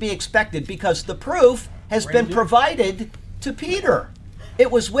is it to be expected, because the proof has been provided to Peter.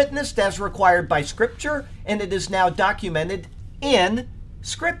 It was witnessed as required by Scripture, and it is now documented in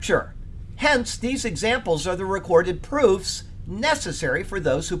Scripture. Hence, these examples are the recorded proofs necessary for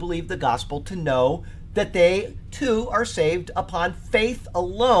those who believe the gospel to know that they too are saved upon faith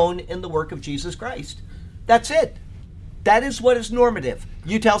alone in the work of Jesus Christ. That's it. That is what is normative.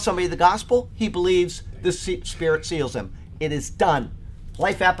 You tell somebody the gospel, he believes, the Spirit seals him. It is done.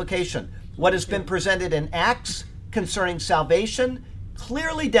 Life application. What has been presented in Acts concerning salvation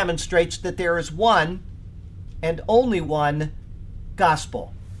clearly demonstrates that there is one and only one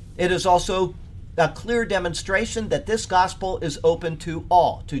gospel. It is also a clear demonstration that this gospel is open to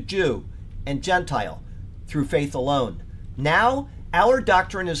all, to Jew and Gentile, through faith alone. Now, our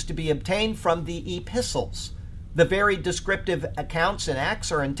doctrine is to be obtained from the epistles. The very descriptive accounts in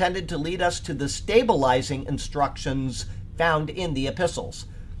Acts are intended to lead us to the stabilizing instructions found in the epistles.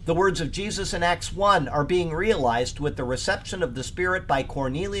 The words of Jesus in Acts 1 are being realized with the reception of the Spirit by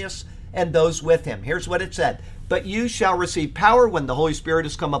Cornelius and those with him. Here's what it said. But you shall receive power when the Holy Spirit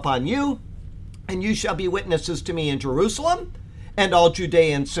has come upon you, and you shall be witnesses to me in Jerusalem and all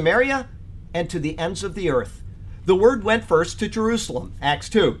Judea and Samaria and to the ends of the earth. The word went first to Jerusalem, Acts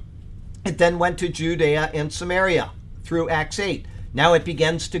 2. It then went to Judea and Samaria through Acts 8. Now it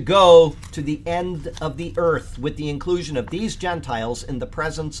begins to go to the end of the earth with the inclusion of these Gentiles in the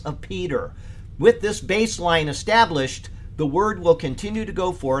presence of Peter. With this baseline established, the word will continue to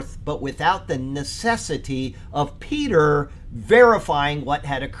go forth, but without the necessity of Peter verifying what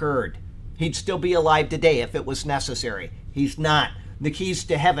had occurred. He'd still be alive today if it was necessary. He's not. The keys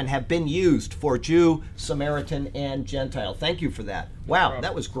to heaven have been used for Jew, Samaritan, and Gentile. Thank you for that. Wow,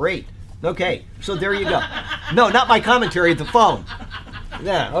 that was great. Okay, so there you go. No, not my commentary, the phone.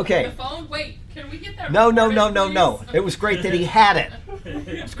 Yeah, okay. The phone? Wait, can we get that? No. recorded, please? It was great that he had it.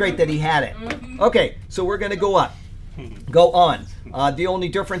 It's great that he had it. Okay, so we're going to go up. Go on. The only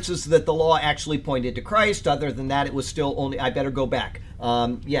difference is that the law actually pointed to Christ. Other than that, it was still only... I better go back.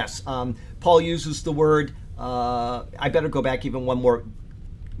 Paul uses the word... I better go back even one more.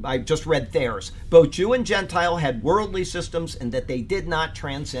 I just read theirs. Both Jew and Gentile had worldly systems in that they did not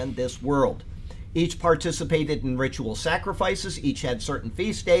transcend this world. Each participated in ritual sacrifices. Each had certain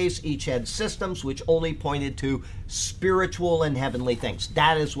feast days. Each had systems which only pointed to spiritual and heavenly things.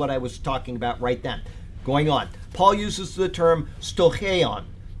 That is what I was talking about right then. Going on. Paul uses the term stoicheon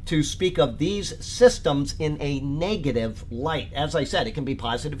to speak of these systems in a negative light. As I said, it can be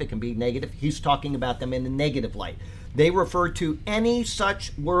positive, it can be negative. He's talking about them in a negative light. They refer to any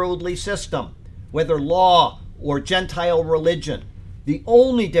such worldly system, whether law or Gentile religion. The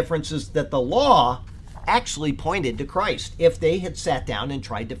only difference is that the law actually pointed to Christ if they had sat down and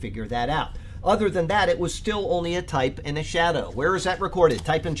tried to figure that out. Other than that, it was still only a type and a shadow. Where is that recorded?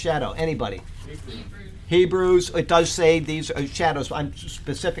 Type and shadow. Anybody? Hebrews, it does say these are shadows. I'm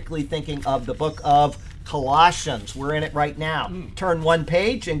specifically thinking of the book of Colossians. We're in it right now. Turn one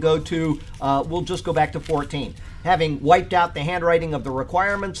page and go to, we'll just go back to 14. Having wiped out the handwriting of the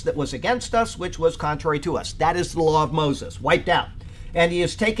requirements that was against us, which was contrary to us. That is the law of Moses, wiped out. And he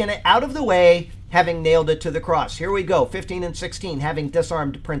has taken it out of the way, having nailed it to the cross. Here we go, 15 and 16. Having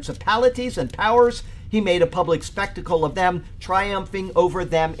disarmed principalities and powers, he made a public spectacle of them, triumphing over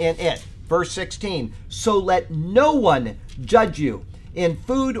them in it. Verse 16, so let no one judge you in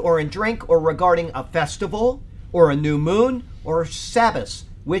food or in drink or regarding a festival or a new moon or Sabbaths,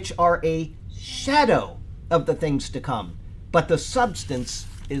 which are a shadow of the things to come. But the substance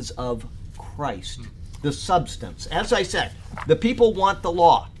is of Christ. The substance. As I said, the people want the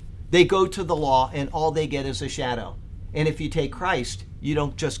law. They go to the law and all they get is a shadow. And if you take Christ, you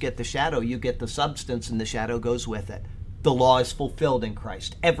don't just get the shadow, you get the substance and the shadow goes with it. The law is fulfilled in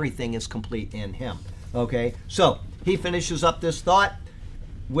Christ. Everything is complete in him. Okay? So, he finishes up this thought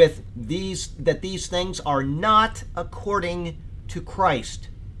with these things are not according to Christ.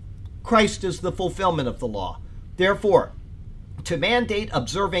 Christ is the fulfillment of the law. Therefore, to mandate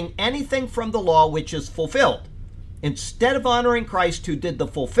observing anything from the law which is fulfilled, instead of honoring Christ who did the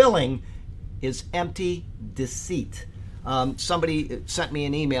fulfilling, is empty deceit. Somebody sent me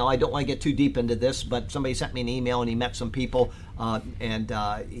an email. I don't want to get too deep into this, but somebody sent me an email and he met some people and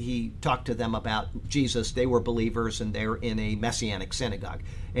he talked to them about Jesus. They were believers and they're in a Messianic synagogue.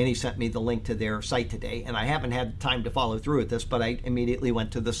 And he sent me the link to their site today. And I haven't had time to follow through with this, but I immediately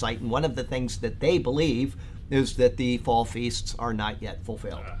went to the site. And one of the things that they believe is that the fall feasts are not yet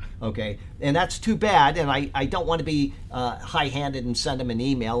fulfilled. Okay, and that's too bad, and I don't want to be high-handed and send them an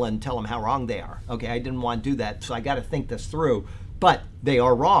email and tell them how wrong they are. Okay, I didn't want to do that, so I got to think this through. But they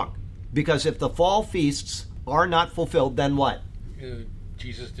are wrong, because if the fall feasts are not fulfilled, then what?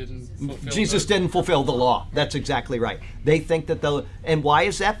 Jesus didn't fulfill the law. That's exactly right. They think that and why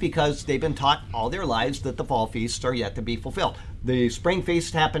is that? Because they've been taught all their lives that the fall feasts are yet to be fulfilled. The spring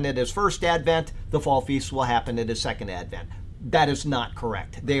feast happened at his first advent. The fall feast will happen at his second advent. That is not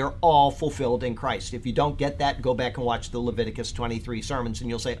correct. They are all fulfilled in Christ. If you don't get that, go back and watch the Leviticus 23 sermons and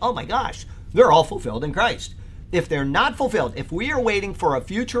you'll say, oh my gosh, they're all fulfilled in Christ. If they're not fulfilled, if we are waiting for a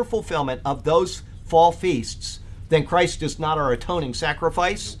future fulfillment of those fall feasts, then Christ is not our atoning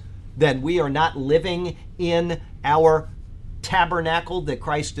sacrifice, then we are not living in our tabernacle that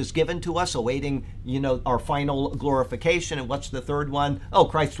Christ has given to us, awaiting, our final glorification. And what's the third one? Oh,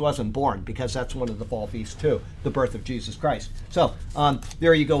 Christ wasn't born, because that's one of the fall feasts too, the birth of Jesus Christ. So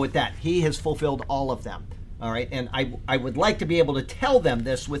there you go with that. He has fulfilled all of them. All right, and I would like to be able to tell them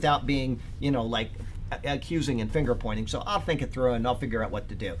this without being, like accusing and finger pointing. So I'll think it through and I'll figure out what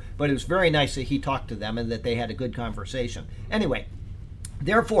to do. But it was very nice that he talked to them and that they had a good conversation. Anyway,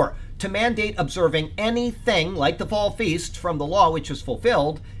 therefore, to mandate observing anything like the fall feast from the law which is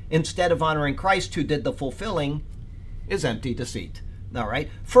fulfilled, instead of honoring Christ who did the fulfilling, is empty deceit. All right.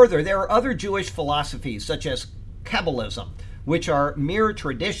 Further, there are other Jewish philosophies, such as Kabbalism, which are mere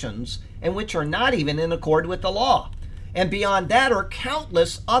traditions and which are not even in accord with the law. And beyond that are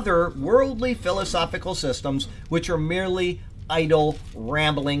countless other worldly philosophical systems which are merely idle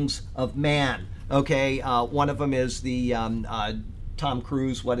ramblings of man. Okay, one of them is the Tom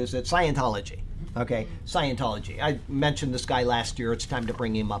Cruise, Scientology. Okay, Scientology. I mentioned this guy last year. It's time to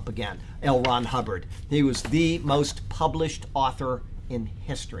bring him up again. L. Ron Hubbard. He was the most published author in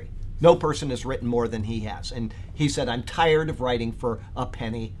history. No person has written more than he has. And he said, I'm tired of writing for a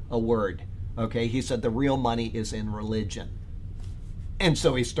penny a word. Okay, he said the real money is in religion. And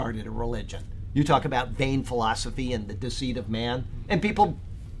so he started a religion. You talk about vain philosophy and the deceit of man. And people,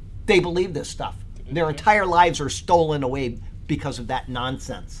 they believe this stuff. Their entire lives are stolen away because of that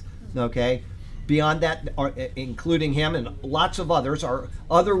nonsense. Okay? Beyond that, including him and lots of others, are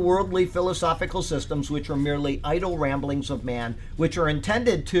other worldly philosophical systems which are merely idle ramblings of man, which are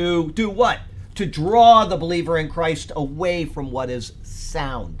intended to do what? To draw the believer in Christ away from what is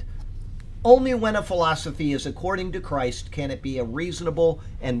sound. Only when a philosophy is according to Christ can it be a reasonable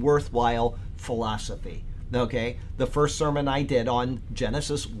and worthwhile philosophy. Okay, the first sermon I did on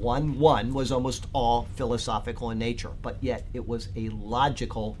Genesis 1:1 was almost all philosophical in nature, but yet it was a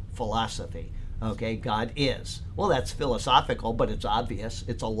logical philosophy. Okay, God is. Well, that's philosophical, but it's obvious.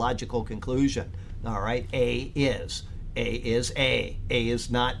 It's a logical conclusion. All right, A is. A is A. A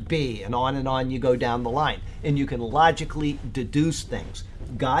is not B. And on you go down the line. And you can logically deduce things.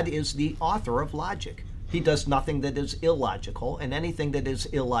 God is the author of logic. He does nothing that is illogical, and anything that is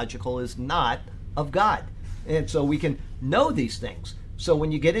illogical is not of God. And so we can know these things. So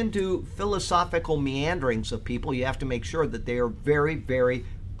when you get into philosophical meanderings of people, you have to make sure that they are very, very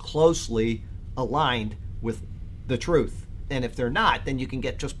closely aligned with the truth. And if they're not, then you can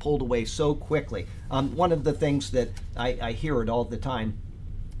get just pulled away so quickly. One of the things that I hear it all the time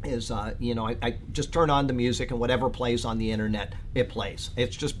is, I just turn on the music and whatever plays on the internet, it plays.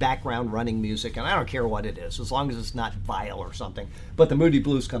 It's just background running music, and I don't care what it is, as long as it's not vile or something. But the Moody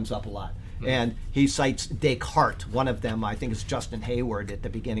Blues comes up a lot. And he cites Descartes. One of them, I think it's Justin Hayward at the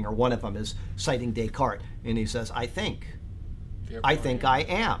beginning, or one of them is citing Descartes. And he says, I think I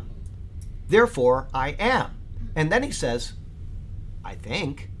am. Therefore, I am. And then he says, I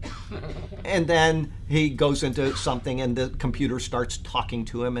think. And then he goes into something and the computer starts talking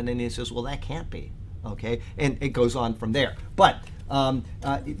to him, and then he says, well, that can't be. Okay? And it goes on from there. But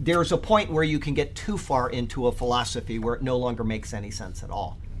there's a point where you can get too far into a philosophy where it no longer makes any sense at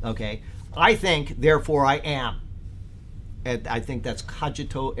all. Okay? I think, therefore I am. And I think that's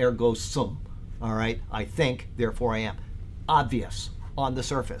cogito ergo sum. All right? I think, therefore I am. Obvious on the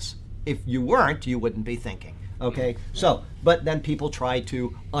surface. If you weren't, you wouldn't be thinking. Okay? So, but then people try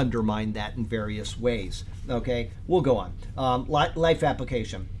to undermine that in various ways. Okay? We'll go on. Life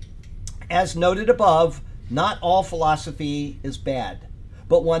application. As noted above, not all philosophy is bad,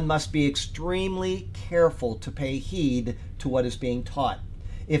 but one must be extremely careful to pay heed to what is being taught.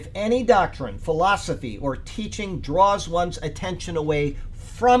 If any doctrine, philosophy, or teaching draws one's attention away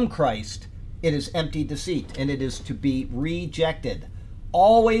from Christ, it is empty deceit, and it is to be rejected.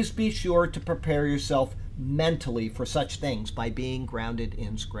 Always be sure to prepare yourself mentally for such things by being grounded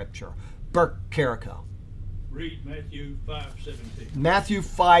in Scripture. Burke Carrico. Read Matthew 5:17. Matthew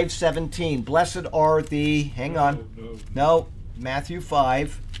 5:17. Blessed are the, hang on. No, Matthew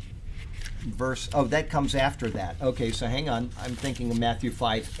 5, verse, oh, that comes after that. Okay, so hang on. I'm thinking of Matthew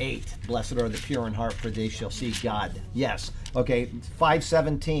 5:8. Blessed are the pure in heart, for they shall see God. Yes. Okay,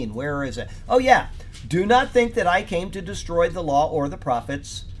 5:17. Where is it? Oh, yeah. Do not think that I came to destroy the law or the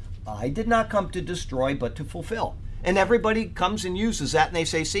prophets. I did not come to destroy, but to fulfill. And everybody comes and uses that, and they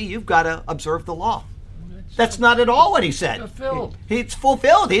say, see, you've got to observe the law. That's not at all what he said. Fulfilled. It's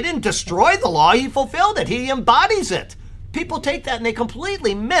fulfilled. He didn't destroy the law. He fulfilled it. He embodies it. People take that and they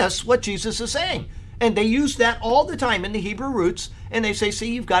completely miss what Jesus is saying. And they use that all the time in the Hebrew roots, and they say,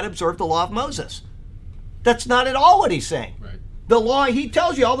 see, you've got to observe the law of Moses. That's not at all what he's saying. Right. The law, he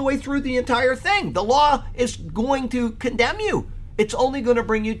tells you all the way through the entire thing. The law is going to condemn you. It's only going to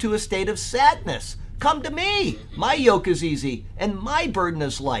bring you to a state of sadness. Come to me. My yoke is easy and my burden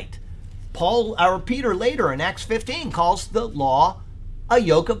is light. Peter later in Acts 15 calls the law a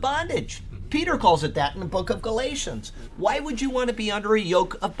yoke of bondage. Peter calls it that in the book of Galatians. Why would you want to be under a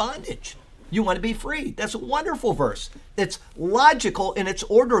yoke of bondage? You want to be free. That's a wonderful verse. It's logical and it's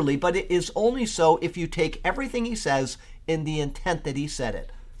orderly, but it is only so if you take everything he says in the intent that he said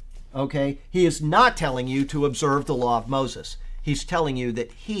it. Okay? He is not telling you to observe the law of Moses. He's telling you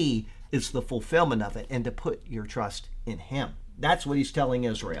that he is the fulfillment of it and to put your trust in him. That's what he's telling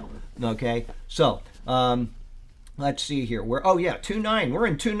Israel. Okay? So, let's see here. 2:9. We're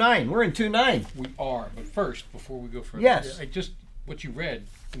in 2:9. We're in 2:9. We are. But first, before we go further, Yes. What you read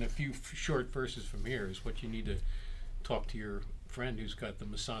in a few short verses from here is what you need to talk to your friend who's got the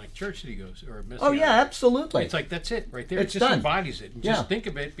Masonic church that he goes, or Messianic. Oh, yeah, absolutely. It's like, that's it right there. It's it just done. embodies it. And Yeah. just think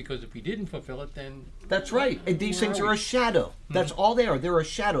of it, because if he didn't fulfill it, then... That's right. And these where things are are we? a shadow. That's all they are. They're a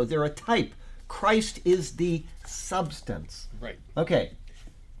shadow. They're a type. Christ is the substance. Right. Okay.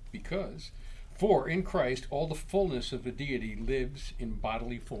 Because, for in Christ all the fullness of the deity lives in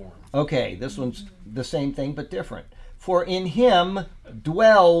bodily form. Okay, this one's the same thing but different. For in him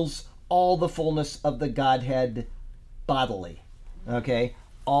dwells all the fullness of the Godhead bodily. Okay?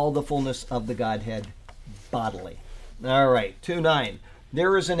 All the fullness of the Godhead bodily. All right, 2:9.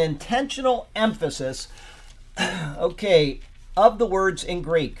 There is an intentional emphasis, of the words in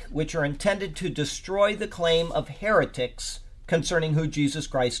Greek, which are intended to destroy the claim of heretics concerning who Jesus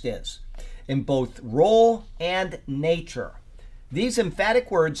Christ is, in both role and nature. These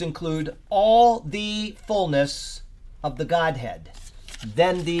emphatic words include all the fullness of the Godhead.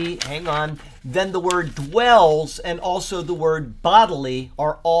 Then the word dwells and also the word bodily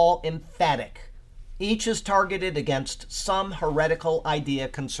are all emphatic. Each is targeted against some heretical idea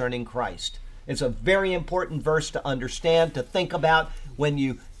concerning Christ. It's a very important verse to understand, to think about. When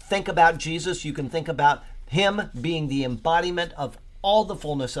you think about Jesus, you can think about him being the embodiment of all the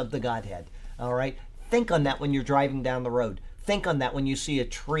fullness of the Godhead. All right? Think on that when you're driving down the road. Think on that when you see a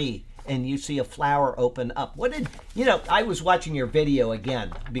tree and you see a flower open up. I was watching your video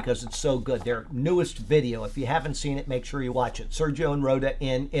again because it's so good. Their newest video. If you haven't seen it, make sure you watch it. Sergio and Rhoda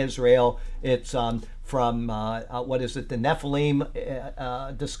in Israel. It's from, the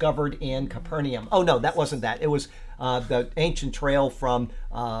Nephilim discovered in Capernaum. Oh, no, that wasn't that. It was the ancient trail from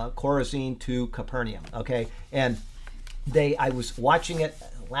Chorazin to Capernaum, okay? And I was watching it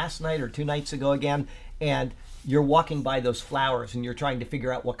last night or 2 nights ago again, and you're walking by those flowers and you're trying to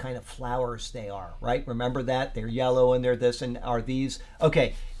figure out what kind of flowers they are, right? Remember that? They're yellow and they're this, and are these?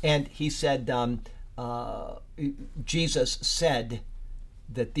 Okay, and he said, Jesus said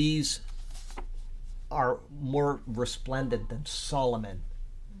that these are more resplendent than Solomon,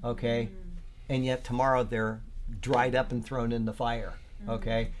 okay? And yet tomorrow they're dried up and thrown in the fire,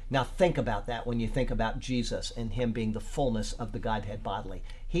 okay? Now think about that when you think about Jesus and him being the fullness of the Godhead bodily.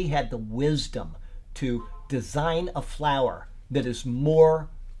 He had the wisdom to design a flower that is more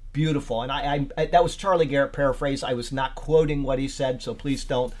beautiful. And I that was Charlie Garrett paraphrase. I was not quoting what he said, so please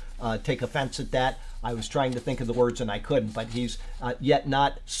don't take offense at that. I was trying to think of the words and I couldn't, but he's yet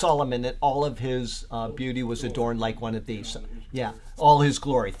not Solomon, and all of his beauty was adorned like one of these. So, yeah, all his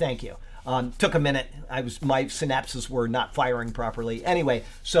glory. Thank you. Took a minute. My synapses were not firing properly. Anyway,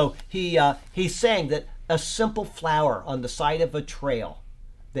 so he's saying that a simple flower on the side of a trail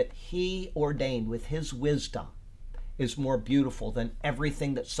that he ordained with his wisdom is more beautiful than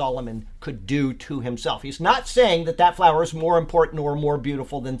everything that Solomon could do to himself. He's not saying that that flower is more important or more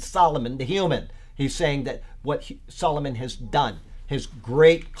beautiful than Solomon, the human. He's saying that what Solomon has done, his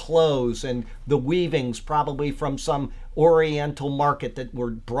great clothes and the weavings probably from some oriental market that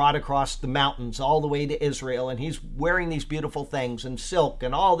were brought across the mountains all the way to Israel. And he's wearing these beautiful things and silk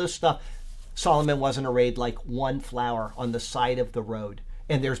and all this stuff. Solomon wasn't arrayed like one flower on the side of the road.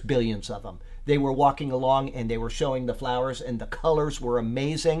 And there's billions of them. They were walking along and they were showing the flowers and the colors were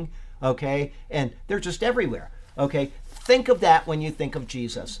amazing. Okay. And they're just everywhere. Okay. Think of that when you think of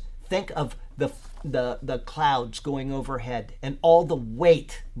Jesus. Think of the clouds going overhead and all the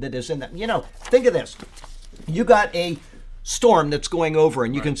weight that is in them. You know, think of this. You got a storm that's going over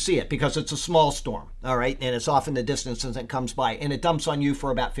and you can see it because it's a small storm, all right? And it's off in the distance as it comes by and it dumps on you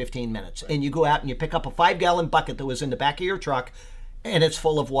for about 15 minutes. And you go out and you pick up a 5-gallon bucket that was in the back of your truck and it's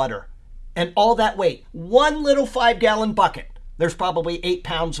full of water. And all that weight, one little 5-gallon bucket, there's probably 8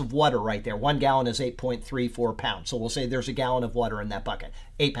 pounds of water right there. 1 gallon is 8.34 pounds. So we'll say there's a gallon of water in that bucket,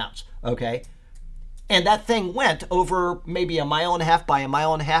 8 pounds, okay? And that thing went over maybe 1.5 miles by 1.5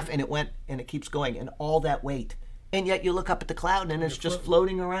 miles, and it went and it keeps going, and all that weight. And yet you look up at the cloud and it's just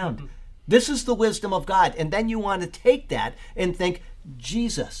floating around. This is the wisdom of God. And then you want to take that and think,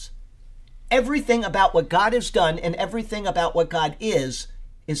 Jesus, everything about what God has done and everything about what God is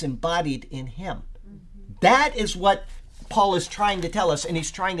embodied in him. That is what Paul is trying to tell us, and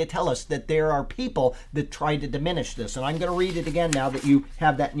he's trying to tell us that there are people that try to diminish this. And I'm going to read it again now that you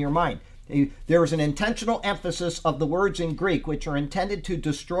have that in your mind. There is an intentional emphasis of the words in Greek which are intended to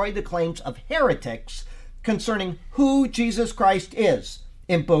destroy the claims of heretics concerning who Jesus Christ is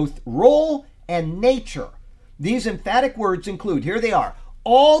in both role and nature. These emphatic words include, here they are,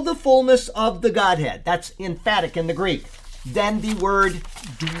 all the fullness of the Godhead. That's emphatic in the Greek. Then the word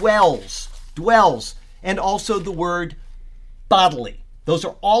dwells, and also the word bodily. Those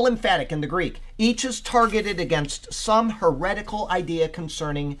are all emphatic in the Greek. Each is targeted against some heretical idea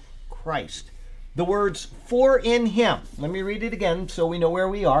concerning Christ. The words for in him, let me read it again so we know where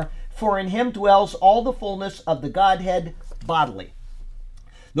we are. For in him dwells all the fullness of the Godhead bodily.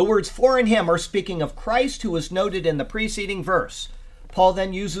 The words for in him are speaking of Christ, who was noted in the preceding verse. Paul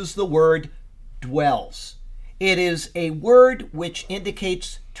then uses the word dwells. It is a word which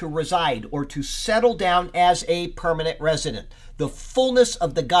indicates to reside or to settle down as a permanent resident. The fullness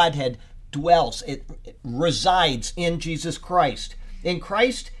of the Godhead dwells. It resides in Jesus Christ. In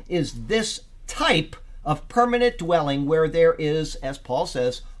Christ is this type of permanent dwelling where there is, as Paul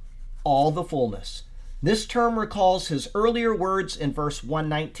says, all the fullness. This term recalls his earlier words in verse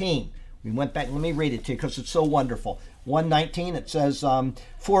 119. We went back, let me read it to you because it's so wonderful. 119, it says,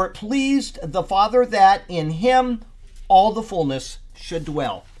 for it pleased the Father that in him all the fullness should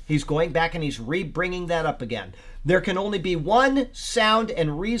dwell. He's going back and he's re-bringing that up again. There can only be one sound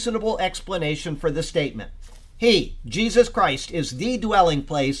and reasonable explanation for the statement. He, Jesus Christ, is the dwelling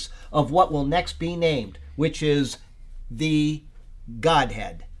place of what will next be named, which is the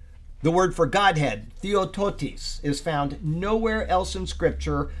Godhead. The word for Godhead, theototes, is found nowhere else in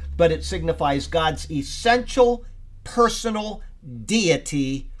Scripture, but it signifies God's essential, personal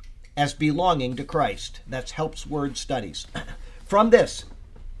deity as belonging to Christ. That's Helps Word Studies. From this,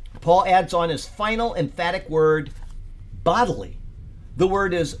 Paul adds on his final emphatic word, bodily. The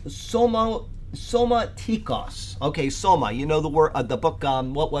word is somatikos. Okay, soma. You know the word, the book.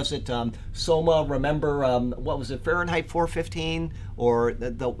 What was it? Soma. Remember? What was it? Fahrenheit 415, or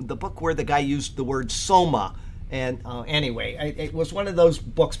the book where the guy used the word soma. And anyway, it was one of those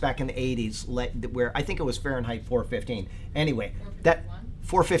books back in the 80s where I think it was Fahrenheit 415. Anyway, that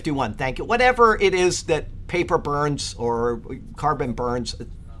 451. Thank you. Whatever it is that paper burns or carbon burns.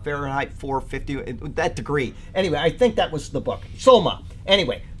 Fahrenheit 450, that degree. Anyway, I think that was the book. Soma.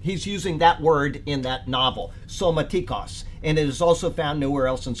 Anyway, he's using that word in that novel, somatikos, and it is also found nowhere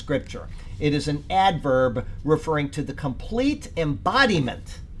else in Scripture. It is an adverb referring to the complete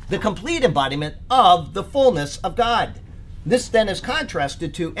embodiment of the fullness of God. This then is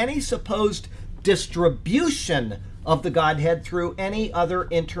contrasted to any supposed distribution of the Godhead through any other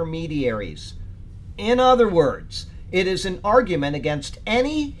intermediaries. In other words, it is an argument against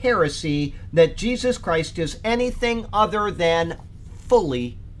any heresy that Jesus Christ is anything other than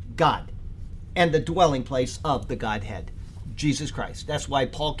fully God and the dwelling place of the Godhead, Jesus Christ. That's why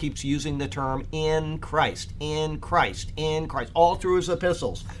Paul keeps using the term in Christ, in Christ, in Christ, all through his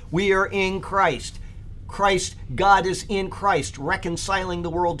epistles. We are in Christ. Christ, God is in Christ, reconciling the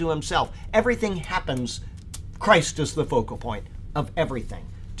world to himself. Everything happens. Christ is the focal point of everything.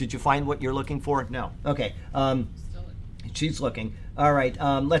 Did you find what you're looking for? No. Okay. She's looking. All right.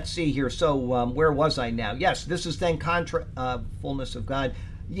 Let's see here. So where was I now? Yes, this is then fullness of God.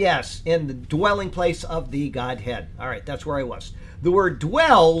 Yes, in the dwelling place of the Godhead. All right, that's where I was. The word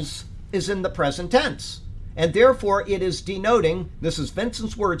dwells is in the present tense. And therefore it is denoting, this is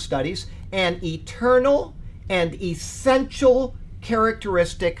Vincent's word studies, an eternal and essential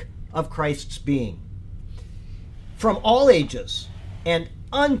characteristic of Christ's being. From all ages and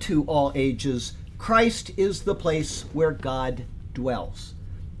unto all ages, Christ is the place where God dwells.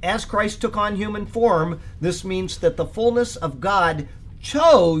 As Christ took on human form, this means that the fullness of God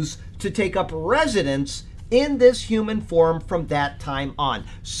chose to take up residence in this human form from that time on.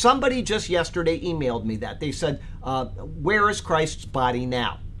 Somebody just yesterday emailed me that. They said, where is Christ's body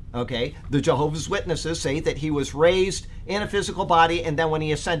now? Okay, the Jehovah's Witnesses say that he was raised in a physical body, and then when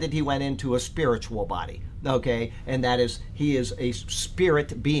he ascended, he went into a spiritual body. Okay, and that is, he is a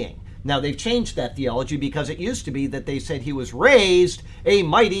spirit being. Now, they've changed that theology because it used to be that they said he was raised a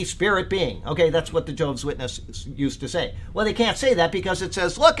mighty spirit being. Okay, that's what the Jehovah's Witnesses used to say. Well, they can't say that because it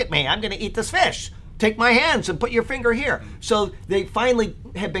says, look at me, I'm going to eat this fish. Take my hands and put your finger here. So they finally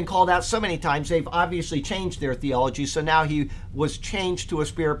have been called out so many times, they've obviously changed their theology. So now he was changed to a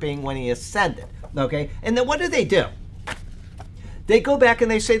spirit being when he ascended. Okay, and then what do? They go back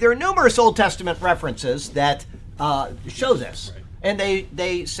and they say there are numerous Old Testament references that show this. And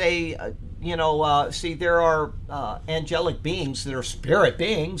they say, see, there are angelic beings that are spirit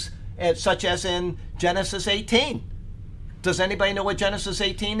beings, such as in Genesis 18. Does anybody know what Genesis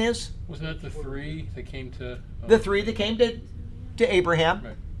 18 is? Wasn't that the three that came to... The three that came to Abraham.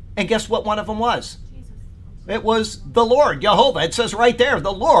 Right. And guess what one of them was? Jesus. It was the Lord, Jehovah. It says right there,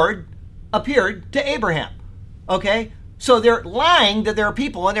 the Lord appeared to Abraham. Okay? So they're lying to their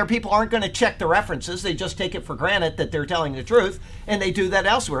people, and their people aren't going to check the references. They just take it for granted that they're telling the truth, and they do that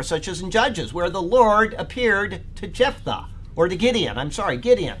elsewhere, such as in Judges, where the Lord appeared to Jephthah, or to Gideon.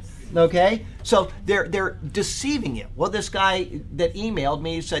 Okay? So they're deceiving you. Well, this guy that emailed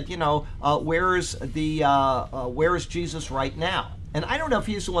me said, where is Jesus right now? And I don't know if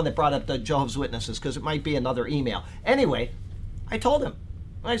he's the one that brought up the Jehovah's Witnesses, because it might be another email. Anyway, I told him.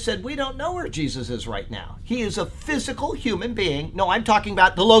 I said, we don't know where Jesus is right now. He is a physical human being. No, I'm talking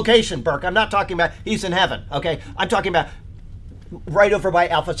about the location, Burke. I'm not talking about he's in heaven, okay? I'm talking about right over by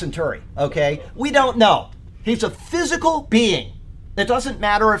Alpha Centauri, okay? We don't know. He's a physical being. It doesn't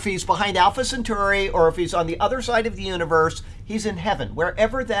matter if he's behind Alpha Centauri or if he's on the other side of the universe. He's in heaven,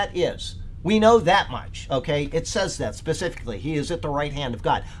 wherever that is. We know that much, okay? It says that specifically. He is at the right hand of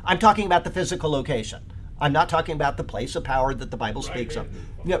God. I'm talking about the physical location. I'm not talking about the place of power that the Bible speaks of.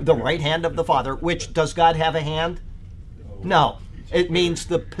 The right hand of the Father, which, does God have a hand? No. It means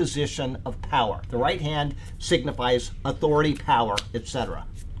the position of power. The right hand signifies authority, power, etc.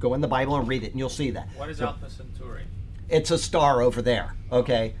 Go in the Bible and read it, and you'll see that. What is Alpha Centauri? It's a star over there,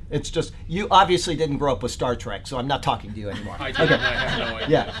 okay? It's just, you obviously didn't grow up with Star Trek, so I'm not talking to you anymore. I did. I have no idea.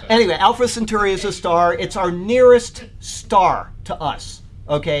 Yeah. Anyway, Alpha Centauri is a star. It's our nearest star to us,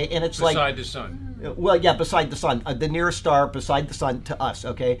 okay? And it's Beside the sun. Well, yeah, beside the sun. The nearest star beside the sun to us,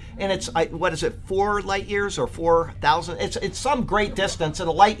 okay? And it's, what is it, 4 light years or 4,000? It's some great distance, and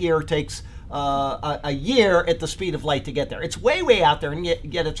a light year takes a year at the speed of light to get there. It's way, way out there, and yet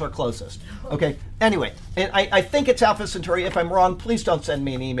it's our closest, okay? Anyway, and I think it's Alpha Centauri. If I'm wrong, please don't send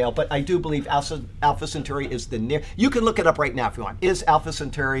me an email, but I do believe Alpha Centauri is the near... You can look it up right now if you want. Is Alpha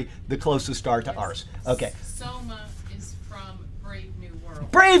Centauri the closest star to ours? Okay. Soma is from Brave New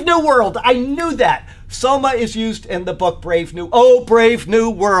World. Brave New World. I knew that. Soma is used in the book Brave New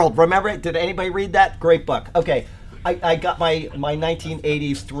World. Remember it? Did anybody read that? Great book. Okay. I got my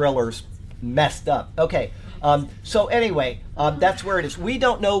 1980s thrillers messed up. Okay. So anyway, that's where it is. We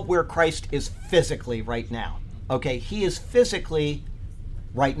don't know where Christ is physically right now. Okay. He is physically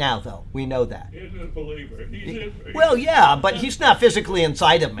right now, though. We know that. He's a believer. Well, yeah, but he's not physically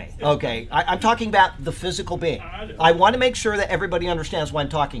inside of me. Okay. I'm talking about the physical being. I want to make sure that everybody understands what I'm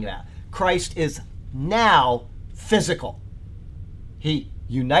talking about. Christ is now physical.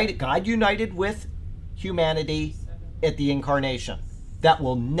 God united with humanity at the incarnation. That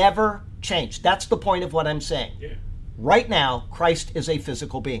will never change. That's the point of what I'm saying. Yeah. Right now, Christ is a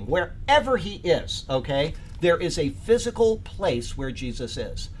physical being. Wherever he is, okay, there is a physical place where Jesus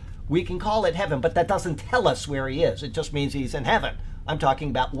is. We can call it heaven, but that doesn't tell us where he is. It just means he's in heaven. I'm talking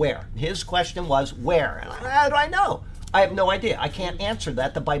about where. His question was where. How do I know? I have no idea. I can't answer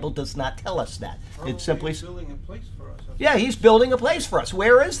that. The Bible does not tell us that. It's simply... He's building a place for us. Yeah, he's building a place for us.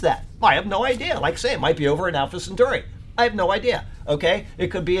 Where is that? I have no idea. Like I say, it might be over in Alpha Centauri. I have no idea. Okay? It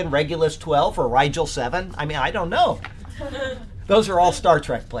could be in Regulus 12 or Rigel 7. I mean, I don't know. Those are all Star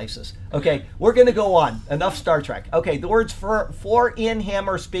Trek places. Okay, we're going to go on. Enough Star Trek. Okay, the words for in him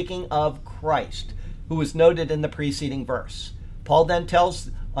are speaking of Christ, who was noted in the preceding verse. Paul then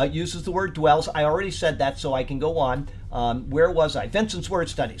uses the word dwells. I already said that, so I can go on. Where was I? Vincent's Word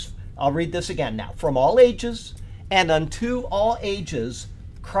Studies. I'll read this again now. From all ages and unto all ages,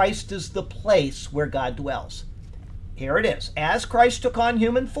 Christ is the place where God dwells. Here it is. As Christ took on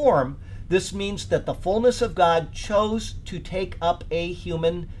human form, this means that the fullness of God chose to take up a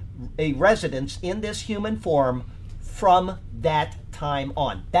residence in this human form from that time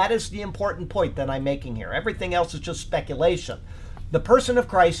on. That is the important point that I'm making here. Everything else is just speculation. The person of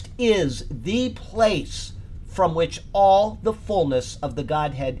Christ is the place from which all the fullness of the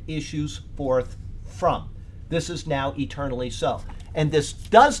Godhead issues forth from. This is now eternally so. And this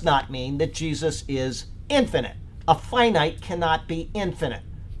does not mean that Jesus is infinite. A finite cannot be infinite.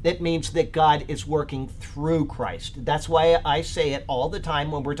 It means that God is working through Christ. That's why I say it all the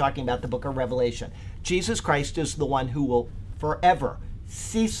time when we're talking about the book of Revelation. Jesus Christ is the one who will forever,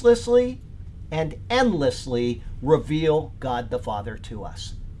 ceaselessly, and endlessly reveal God the Father to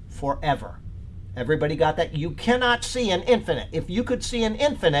us. Forever. Everybody got that? You cannot see an infinite. If you could see an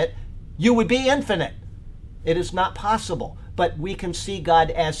infinite, you would be infinite. It is not possible. But we can see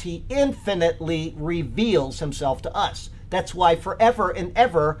God as he infinitely reveals himself to us. That's why forever and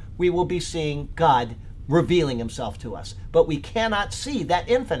ever we will be seeing God revealing himself to us. But we cannot see that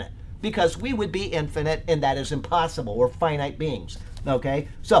infinite because we would be infinite and that is impossible. We're finite beings. Okay?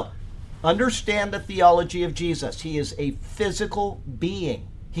 So, understand the theology of Jesus. He is a physical being.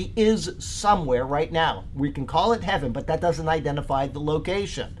 He is somewhere right now. We can call it heaven, but that doesn't identify the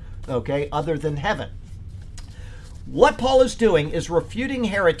location, okay, other than heaven. What Paul is doing is refuting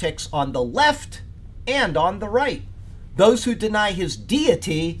heretics on the left and on the right. Those who deny his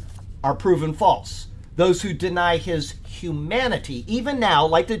deity are proven false. Those who deny his humanity, even now,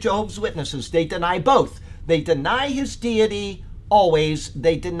 like the Jehovah's Witnesses, they deny both. They deny his deity always.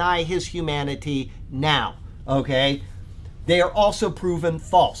 They deny his humanity now, okay? They are also proven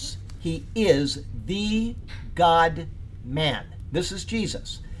false. He is the God-man. This is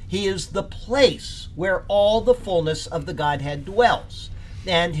Jesus. He is the place where all the fullness of the Godhead dwells.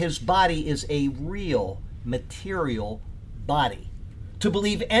 And his body is a real, material body. To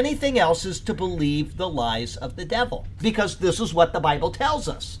believe anything else is to believe the lies of the devil. Because this is what the Bible tells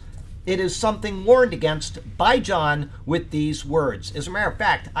us. It is something warned against by John with these words. As a matter of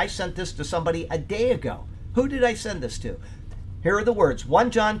fact, I sent this to somebody a day ago. Who did I send this to? Here are the words. 1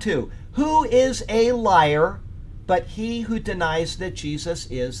 John 2. Who is a liar but he who denies that Jesus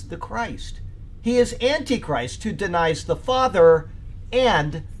is the Christ? He is Antichrist who denies the Father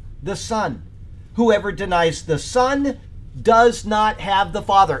and the Son. Whoever denies the Son does not have the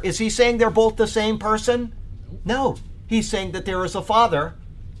Father. Is he saying they're both the same person? No. He's saying that there is a Father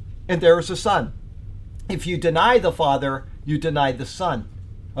and there is a Son. If you deny the Father, you deny the Son.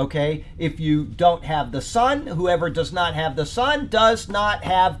 Okay? If you don't have the Son, whoever does not have the Son does not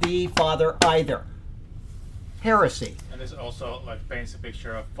have the Father either. Heresy. And this also like paints a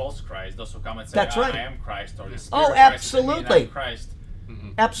picture of false Christ. Those who come and say, That's right. I am Christ, or the Spirit Oh, of Christ is in me, and absolutely. I'm Christ.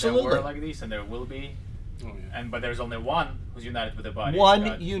 Absolutely. There were like this, and there will be. Oh, yeah. But there's only one who's united with the body. One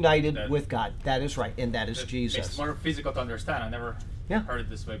God. united with God. That is right. And that is It's Jesus. more physical to understand. I never heard it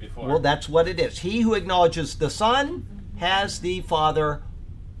this way before. Well, that's what it is. He who acknowledges the Son has the Father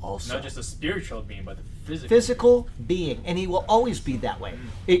also. Not just a spiritual being, but a physical being. And he will always be that way.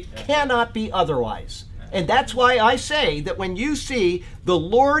 It cannot be otherwise. And that's why I say that when you see the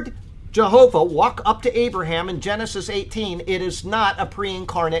Lord Jehovah walk up to Abraham in Genesis 18, it is not a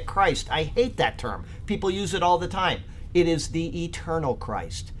pre-incarnate Christ. I hate that term. People use it all the time. It is the eternal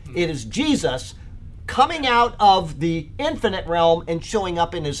Christ. It is Jesus coming out of the infinite realm and showing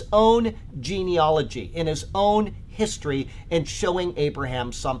up in his own genealogy, in his own history, and showing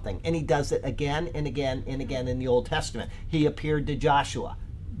Abraham something. And he does it again and again and again in the Old Testament. He appeared to Joshua,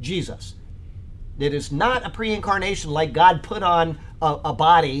 Jesus. It is not a pre-incarnation like God put on a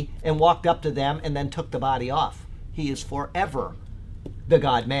body and walked up to them and then took the body off. He is forever the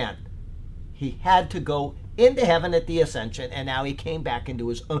God-man. He had to go into heaven at the ascension, and now he came back into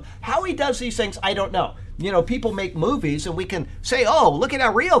his own. How he does these things, I don't know. You know, people make movies, and we can say, oh, look at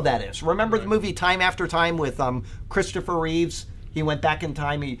how real that is. Remember the movie Time After Time with Christopher Reeves? He went back in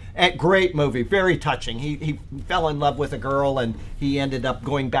time. Great movie, very touching. He fell in love with a girl, and he ended up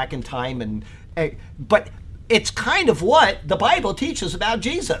going back in time. But it's kind of what the Bible teaches about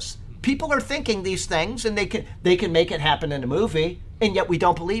Jesus. People are thinking these things, and they can make it happen in a movie, and yet we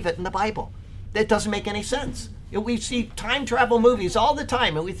don't believe it in the Bible. That doesn't make any sense. We see time travel movies all the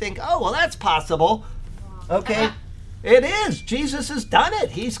time, and we think, oh, well, that's possible. Okay, it is. Jesus has done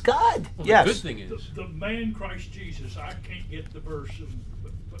it. He's God. Well, yes. The good thing is, The man Christ Jesus, I can't get the verse,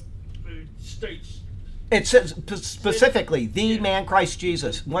 but it states It says specifically, the man Christ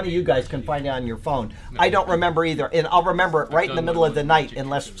Jesus. One of you guys can find it on your phone. I don't remember either, and I'll remember it right in the middle of the night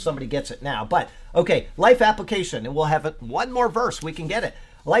unless somebody gets it now. But, okay, life application, and we'll have it, one more verse, we can get it.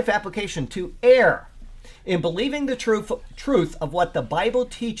 Life application: to err in believing the truth of what the Bible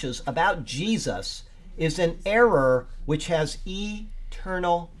teaches about Jesus is an error which has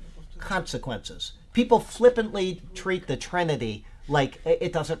eternal consequences. People flippantly treat the Trinity like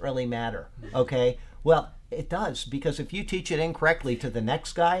it doesn't really matter, okay? Well, it does, because if you teach it incorrectly to the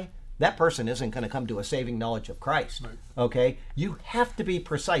next guy, that person isn't going to come to a saving knowledge of Christ, okay? You have to be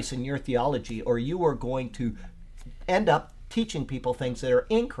precise in your theology, or you are going to end up teaching people things that are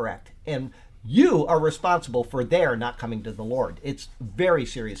incorrect, and you are responsible for their not coming to the Lord. It's a very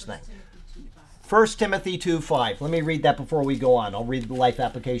serious thing. 1 Timothy 2:5. Let me read that before we go on. I'll read the life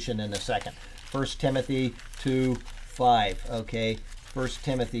application in a second. 1 Timothy 2:5. Okay, 1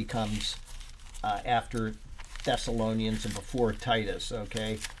 Timothy comes after Thessalonians and before Titus.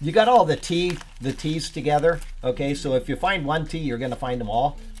 Okay, you got all the T's together. Okay, so if you find one T, you're going to find them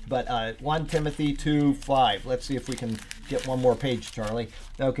all. But 1 Timothy 2:5. Let's see if we can get one more page, Charlie.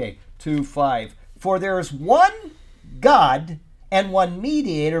 Okay, 2:5. For there is one God and one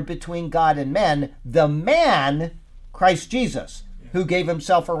mediator between God and men, the man Christ Jesus, who gave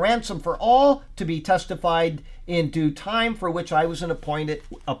himself a ransom for all, to be testified in due time, for which I was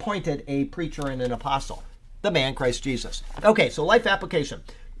appointed a preacher and an apostle. The man Christ Jesus. Okay, so life application.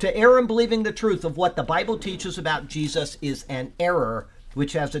 To err in believing the truth of what the Bible teaches about Jesus is an error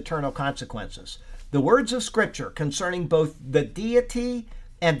which has eternal consequences. The words of Scripture concerning both the deity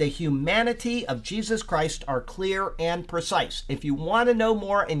and the humanity of Jesus Christ are clear and precise. If you want to know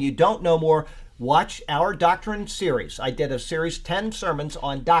more and you don't know more, watch our doctrine series. I did a series, 10 sermons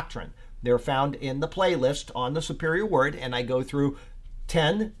on doctrine. They're found in the playlist on the Superior Word, and I go through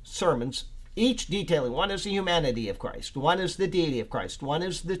 10 sermons, each detailing. One is the humanity of Christ, one is the deity of Christ, one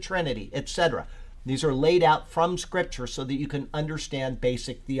is the Trinity, etc. These are laid out from Scripture so that you can understand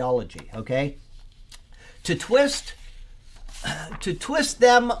basic theology, okay? To twist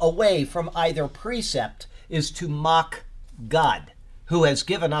them away from either precept is to mock God, who has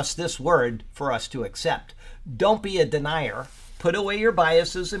given us this word for us to accept. Don't be a denier. Put away your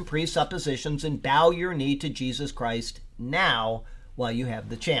biases and presuppositions and bow your knee to Jesus Christ now while you have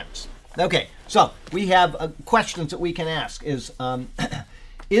the chance. Okay, so we have questions that we can ask. Is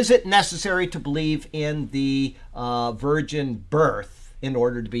it necessary to believe in the virgin birth in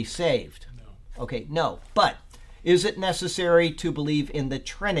order to be saved? No. Okay, no. But is it necessary to believe in the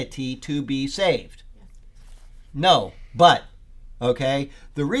Trinity to be saved? Yes. No, but, okay?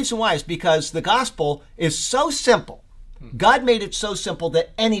 The reason why is because the gospel is so simple. God made it so simple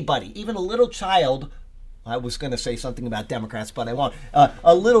that anybody, even a little child, I was going to say something about Democrats, but I won't.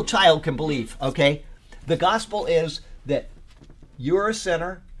 A little child can believe, okay? The gospel is that you're a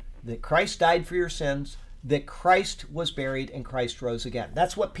sinner, that Christ died for your sins, that Christ was buried and Christ rose again.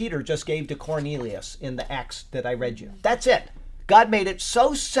 That's what Peter just gave to Cornelius in the Acts that I read you. That's it. God made it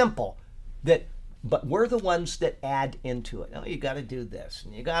so simple that, but we're the ones that add into it. No, you got to do this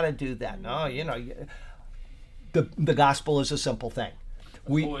and you got to do that. No, you know, the gospel is a simple thing.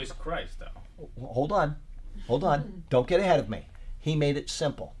 Who is Christ, though? Hold on. Don't get ahead of me. He made it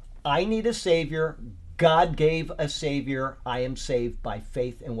simple. I need a Savior. God gave a Savior. I am saved by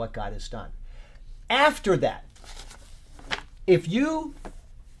faith in what God has done. After that, if you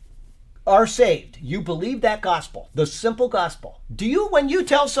are saved, you believe that gospel, the simple gospel. When you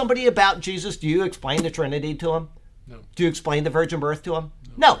tell somebody about Jesus, do you explain the Trinity to them? No. Do you explain the virgin birth to them?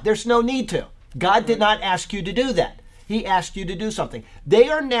 No, there's no need to. God did not ask you to do that. He asked you to do something. They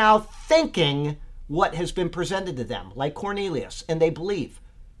are now thinking what has been presented to them, like Cornelius, and they believe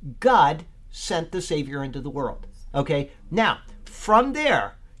God sent the Savior into the world. Okay? Now, from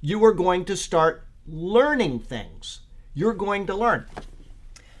there, you are going to start learning things. You're going to learn.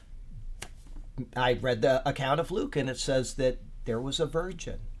 I read the account of Luke, and it says that there was a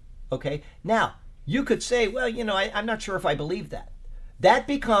virgin. Okay? Now, you could say, well, you know, I'm not sure if I believe that. That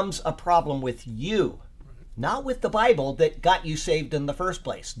becomes a problem with you, not with the Bible that got you saved in the first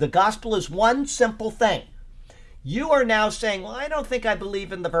place. The gospel is one simple thing. You are now saying, well, I don't think I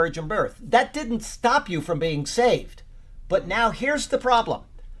believe in the virgin birth. That didn't stop you from being saved. But now here's the problem.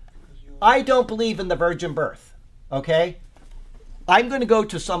 I don't believe in the virgin birth, okay? I'm going to go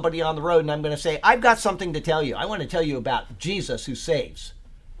to somebody on the road and I'm going to say, I've got something to tell you. I want to tell you about Jesus who saves.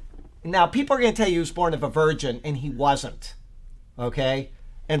 Now, people are going to tell you he was born of a virgin, and he wasn't, okay?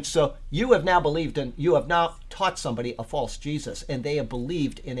 And so you have now taught somebody a false Jesus, and they have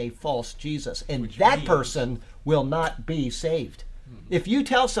believed in a false Jesus, and that person will not be saved. If you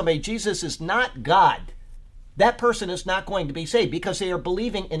tell somebody Jesus is not God, that person is not going to be saved because they are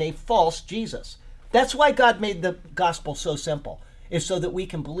believing in a false Jesus. That's why God made the gospel so simple, is so that we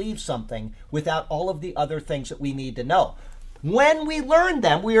can believe something without all of the other things that we need to know. When we learn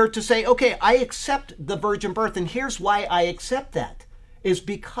them, we are to say, okay, I accept the virgin birth, and here's why I accept that, is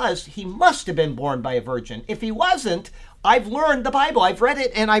because he must have been born by a virgin. If he wasn't, I've learned the Bible, I've read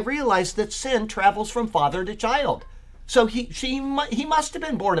it, and I realized that sin travels from father to child. So he must have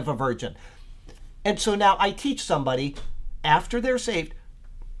been born of a virgin. And so now I teach somebody, after they're saved,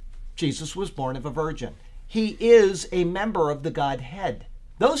 Jesus was born of a virgin. He is a member of the Godhead.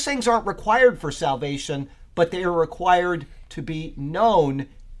 Those things aren't required for salvation, but they are required to be known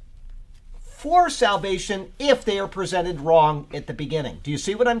for salvation if they are presented wrong at the beginning. Do you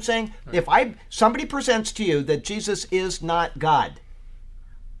see what I'm saying? Right. If somebody presents to you that Jesus is not God,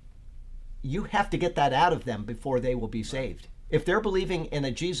 you have to get that out of them before they will be saved. If they're believing in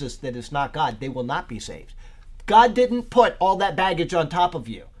a Jesus that is not God, they will not be saved. God didn't put all that baggage on top of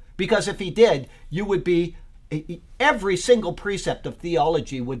you, because if he did, you would be, every single precept of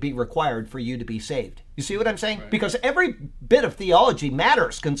theology would be required for you to be saved. You see what I'm saying? Right. Because every bit of theology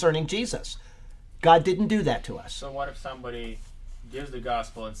matters concerning Jesus. God didn't do that to us. So what if somebody gives the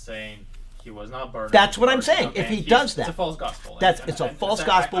gospel and saying he was not burned? That's what I'm saying. Okay, if he does that. It's a false gospel. It's a false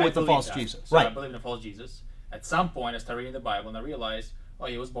gospel with the false that. Jesus. So right. I believe in a false Jesus. At some point, I started reading the Bible and I realized, oh,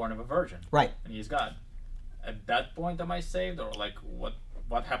 he was born of a virgin. Right. And he's God. At that point, am I saved? Or like,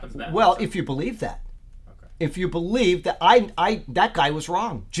 what happens then? Well, if you believe that. Okay. If you believe that that guy was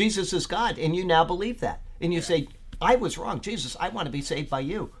wrong. Jesus is God, and you now believe that. And you say, I was wrong. Jesus, I want to be saved by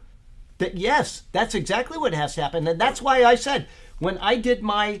you. That yes, that's exactly what has to happen. And that's why I said, when I did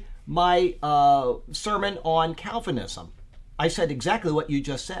my sermon on Calvinism, I said exactly what you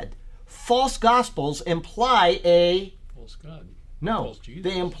just said. False gospels imply a false God. No, false Jesus.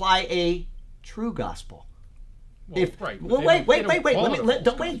 They imply a true gospel. Well, right. Well,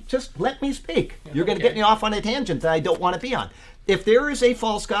 wait. Just let me speak. Yeah, you're going to get me off on a tangent that I don't want to be on. If there is a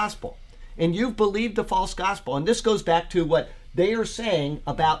false gospel, and you've believed the false gospel, and this goes back to what they are saying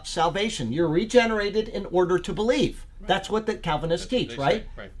about salvation. You're regenerated in order to believe. Right. That's what the Calvinists teach, right?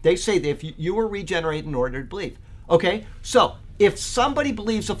 Right? They say that if you were regenerated in order to believe. Okay, so if somebody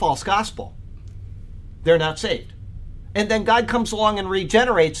believes a false gospel, they're not saved. And then God comes along and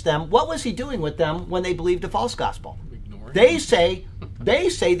regenerates them. What was he doing with them when they believed a false gospel? They say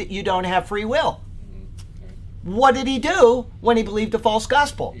that you don't have free will. What did he do when he believed a false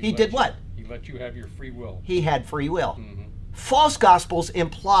gospel? He did what? He let you have your free will. He had free will. Mm-hmm. False gospels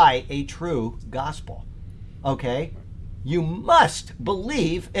imply a true gospel. Okay? You must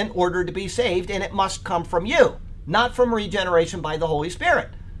believe in order to be saved, and it must come from you, not from regeneration by the Holy Spirit.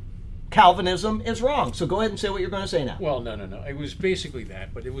 Calvinism is wrong. So go ahead and say what you're going to say now. Well, no. It was basically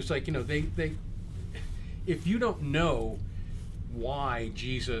that, but it was like, they if you don't know why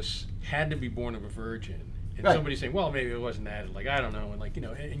Jesus had to be born of a virgin, and right. somebody's saying, well, maybe it wasn't that, like, I don't know,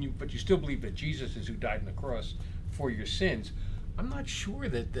 and but you still believe that Jesus is who died on the cross for your sins, I'm not sure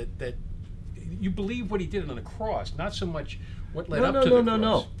that you believe what he did on the cross, not so much what led up to the cross.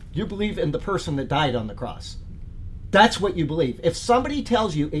 No. You believe in the person that died on the cross. That's what you believe. If somebody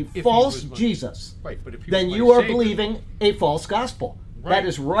tells you a false Jesus, right, but if then you are believing a false gospel. Right. That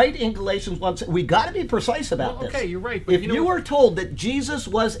is right in Galatians 1. We got to be precise about this. Okay, you're right. But if you are told that Jesus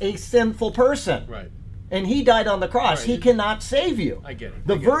was a sinful person, right, and he died on the cross, right, he cannot save you. I get it.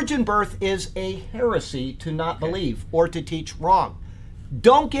 The virgin birth is a heresy to not believe or to teach wrong.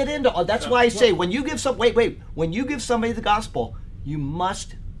 Don't get into. That's why I say when you give when you give somebody the gospel, you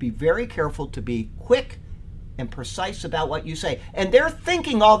must be very careful to be quick and precise about what you say. And they're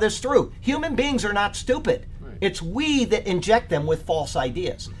thinking all this through. Human beings are not stupid. Right. It's we that inject them with false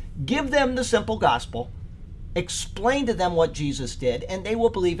ideas. Give them the simple gospel, explain to them what Jesus did, and they will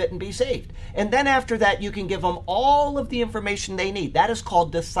believe it and be saved. And then after that, you can give them all of the information they need. That is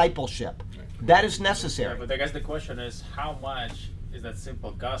called discipleship. Right. That is necessary. Yeah, but I guess the question is, how much is that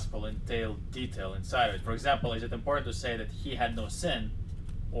simple gospel entail detail inside of it? For example, is it important to say that he had no sin?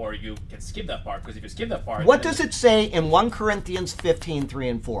 Or you can skip that part, because if you skip that part... What does it say in 1 Corinthians 15, 3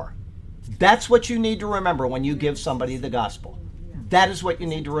 and 4? That's what you need to remember when you give somebody the gospel. That is what you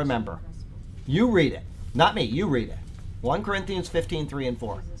need to remember. You read it. Not me, you read it. 1 Corinthians 15, 3 and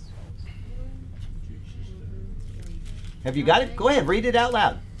 4. Have you got it? Go ahead, read it out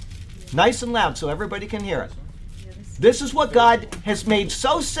loud. Nice and loud so everybody can hear it. This is what God has made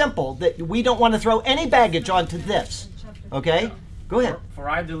so simple that we don't want to throw any baggage onto this. Okay? Go ahead. For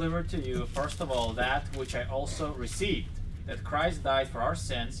I delivered to you, first of all, that which I also received, that Christ died for our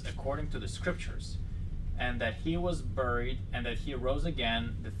sins according to the Scriptures, and that he was buried, and that he rose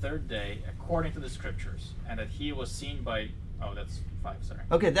again the third day, according to the scriptures, and that he was seen by... Oh, that's 5, sorry.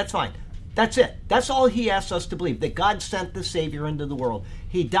 Okay, that's fine. That's it. That's all he asks us to believe, that God sent the Savior into the world.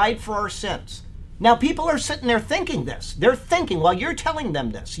 He died for our sins. Now, people are sitting there thinking this. They're thinking while you're telling them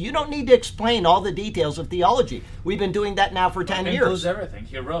this. You don't need to explain all the details of theology. We've been doing that now for 10 It years. includes everything.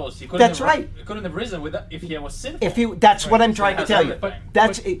 He rose. He couldn't That's have, right. He couldn't have risen if he was sinful. If you, that's what I'm So trying it to has tell you. everything.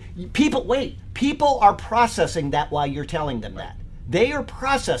 That's people. Wait, people are processing that while you're telling them that. They are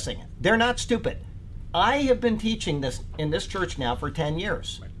processing it. They're not stupid. I have been teaching this in this church now for 10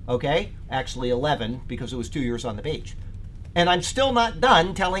 years. Okay, actually 11 because it was 2 years on the beach, and I'm still not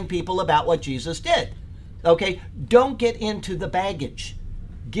done telling people about what Jesus did. Okay, don't get into the baggage.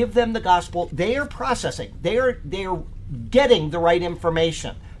 Give them the gospel. They are processing. They are getting the right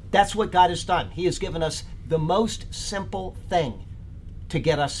information. That's what God has done. He has given us the most simple thing to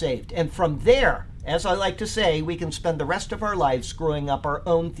get us saved. And from there, as I like to say, we can spend the rest of our lives screwing up our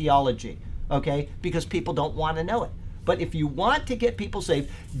own theology, okay? Because people don't want to know it. But if you want to get people saved,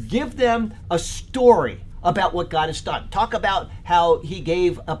 give them a story about what God has done. Talk about how he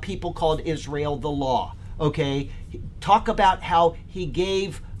gave a people called Israel the law, okay? Talk about how he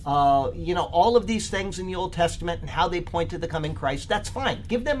gave all of these things in the Old Testament and how they point to the coming Christ. That's fine.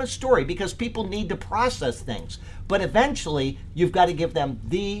 Give them a story because people need to process things. But eventually, you've got to give them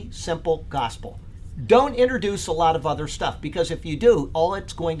the simple gospel. Don't introduce a lot of other stuff, because if you do, all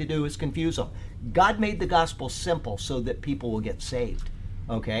it's going to do is confuse them. God made the gospel simple so that people will get saved.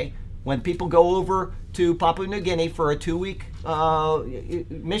 Okay? When people go over to Papua New Guinea for a 2-week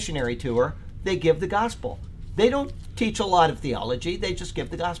missionary tour, they give the gospel. They don't teach a lot of theology, they just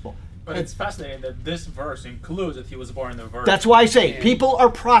give the gospel. But it's fascinating that this verse includes that he was born in the Virgin. That's why I say people are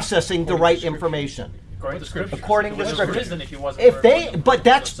processing the right information. According to Scripture. According to He Scripture. wouldn't have risen if he wasn't virgin. But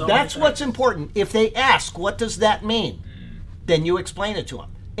that's So many what's things. important. If they ask, what does that mean? Then you explain it to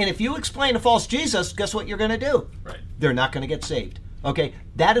them. And if you explain a false Jesus, guess what you're going to do? Right. They're not going to get saved. Okay?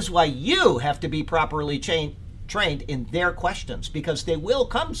 That is why you have to be properly trained in their questions, because they will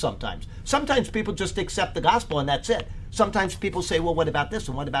come sometimes. Sometimes people just accept the gospel and that's it. Sometimes people say, well, what about this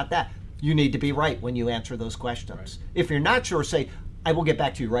and what about that? You need to be right when you answer those questions. Right. If you're not sure, say, I will get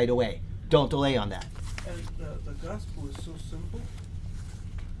back to you right away. Don't delay on that. And the gospel is so simple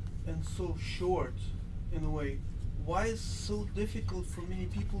and so short in a way. Why is it so difficult for many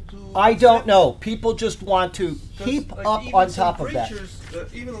people to I don't accept? know. People just want to 'Cause, keep like, up even on some top of that. preachers,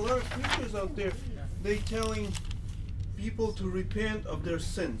 even a lot of preachers out there, they telling people to repent of their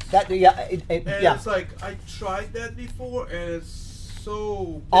sins. And It's like, I tried that before and it's so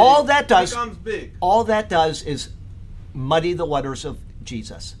big. All that does- It becomes big. All that does is muddy the waters of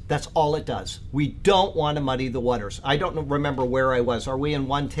Jesus. That's all it does. We don't want to muddy the waters. I don't remember where I was. Are we in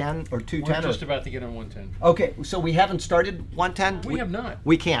 110 or 210? We're just about to get on 110. Okay, so we haven't started 110? We have not.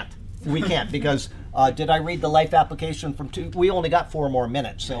 We can't. We can't because did I read the life application from 2? We only got 4 more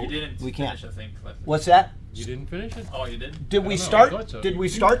minutes, so You didn't we can't. finish, I think. What's that? You didn't finish it? Oh, you did? Did I we don't know. I start? thought so. Did we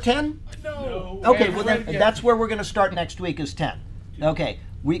start 10? No. Okay, We well haven't then read it yet. that's where we're going to start next week is 10. Okay,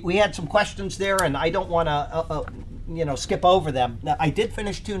 we had some questions there, and I don't want to skip over them. Now, I did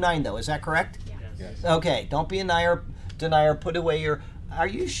finish 2:9 though. Is that correct? Yes. Okay, don't be a denier. Put away your. Are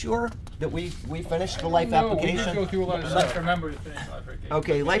you sure that we finished the life No, we just application? go through a lot of Let's stuff. remember to finish life application.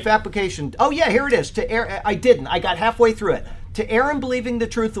 Okay, life application. Oh yeah, here it is. To err, I didn't. I got halfway through it. To err in believing the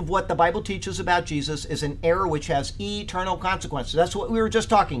truth of what the Bible teaches about Jesus is an error which has eternal consequences. That's what we were just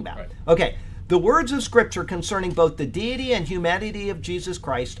talking about. Right. Okay. The words of Scripture concerning both the deity and humanity of Jesus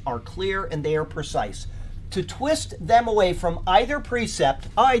Christ are clear and they are precise. To twist them away from either precept,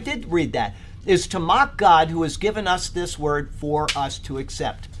 I did read that, is to mock God who has given us this word for us to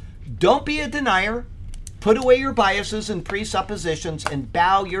accept. Don't be a denier. Put away your biases and presuppositions and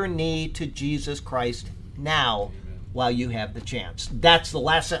bow your knee to Jesus Christ now while you have the chance. That's the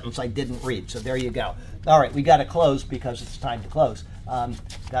last sentence I didn't read, so there you go. All right, we got to close because it's time to close.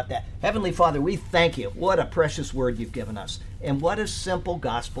 Got that. Heavenly Father, we thank you. What a precious word you've given us, and what a simple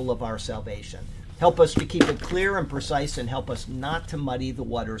gospel of our salvation. Help us to keep it clear and precise, and help us not to muddy the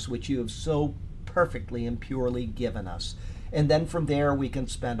waters which you have so perfectly and purely given us. And then from there, we can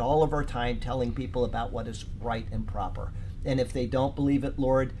spend all of our time telling people about what is right and proper. And if they don't believe it,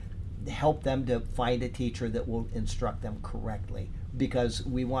 Lord, help them to find a teacher that will instruct them correctly, because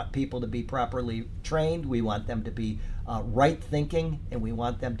we want people to be properly trained. We want them to be right thinking, and we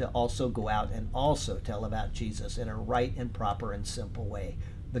want them to also go out and also tell about Jesus in a right and proper and simple way,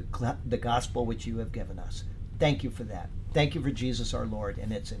 the gospel which you have given us. Thank you for that. Thank you for Jesus our Lord,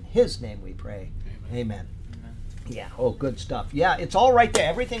 and it's in his name we pray. Amen. Yeah. Oh, good stuff. Yeah, it's all right there.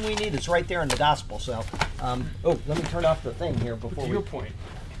 Everything we need is right there in the gospel. So, oh, let me turn off the thing here But before to we. your point,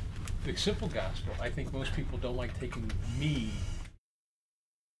 the simple gospel, I think most people don't like taking me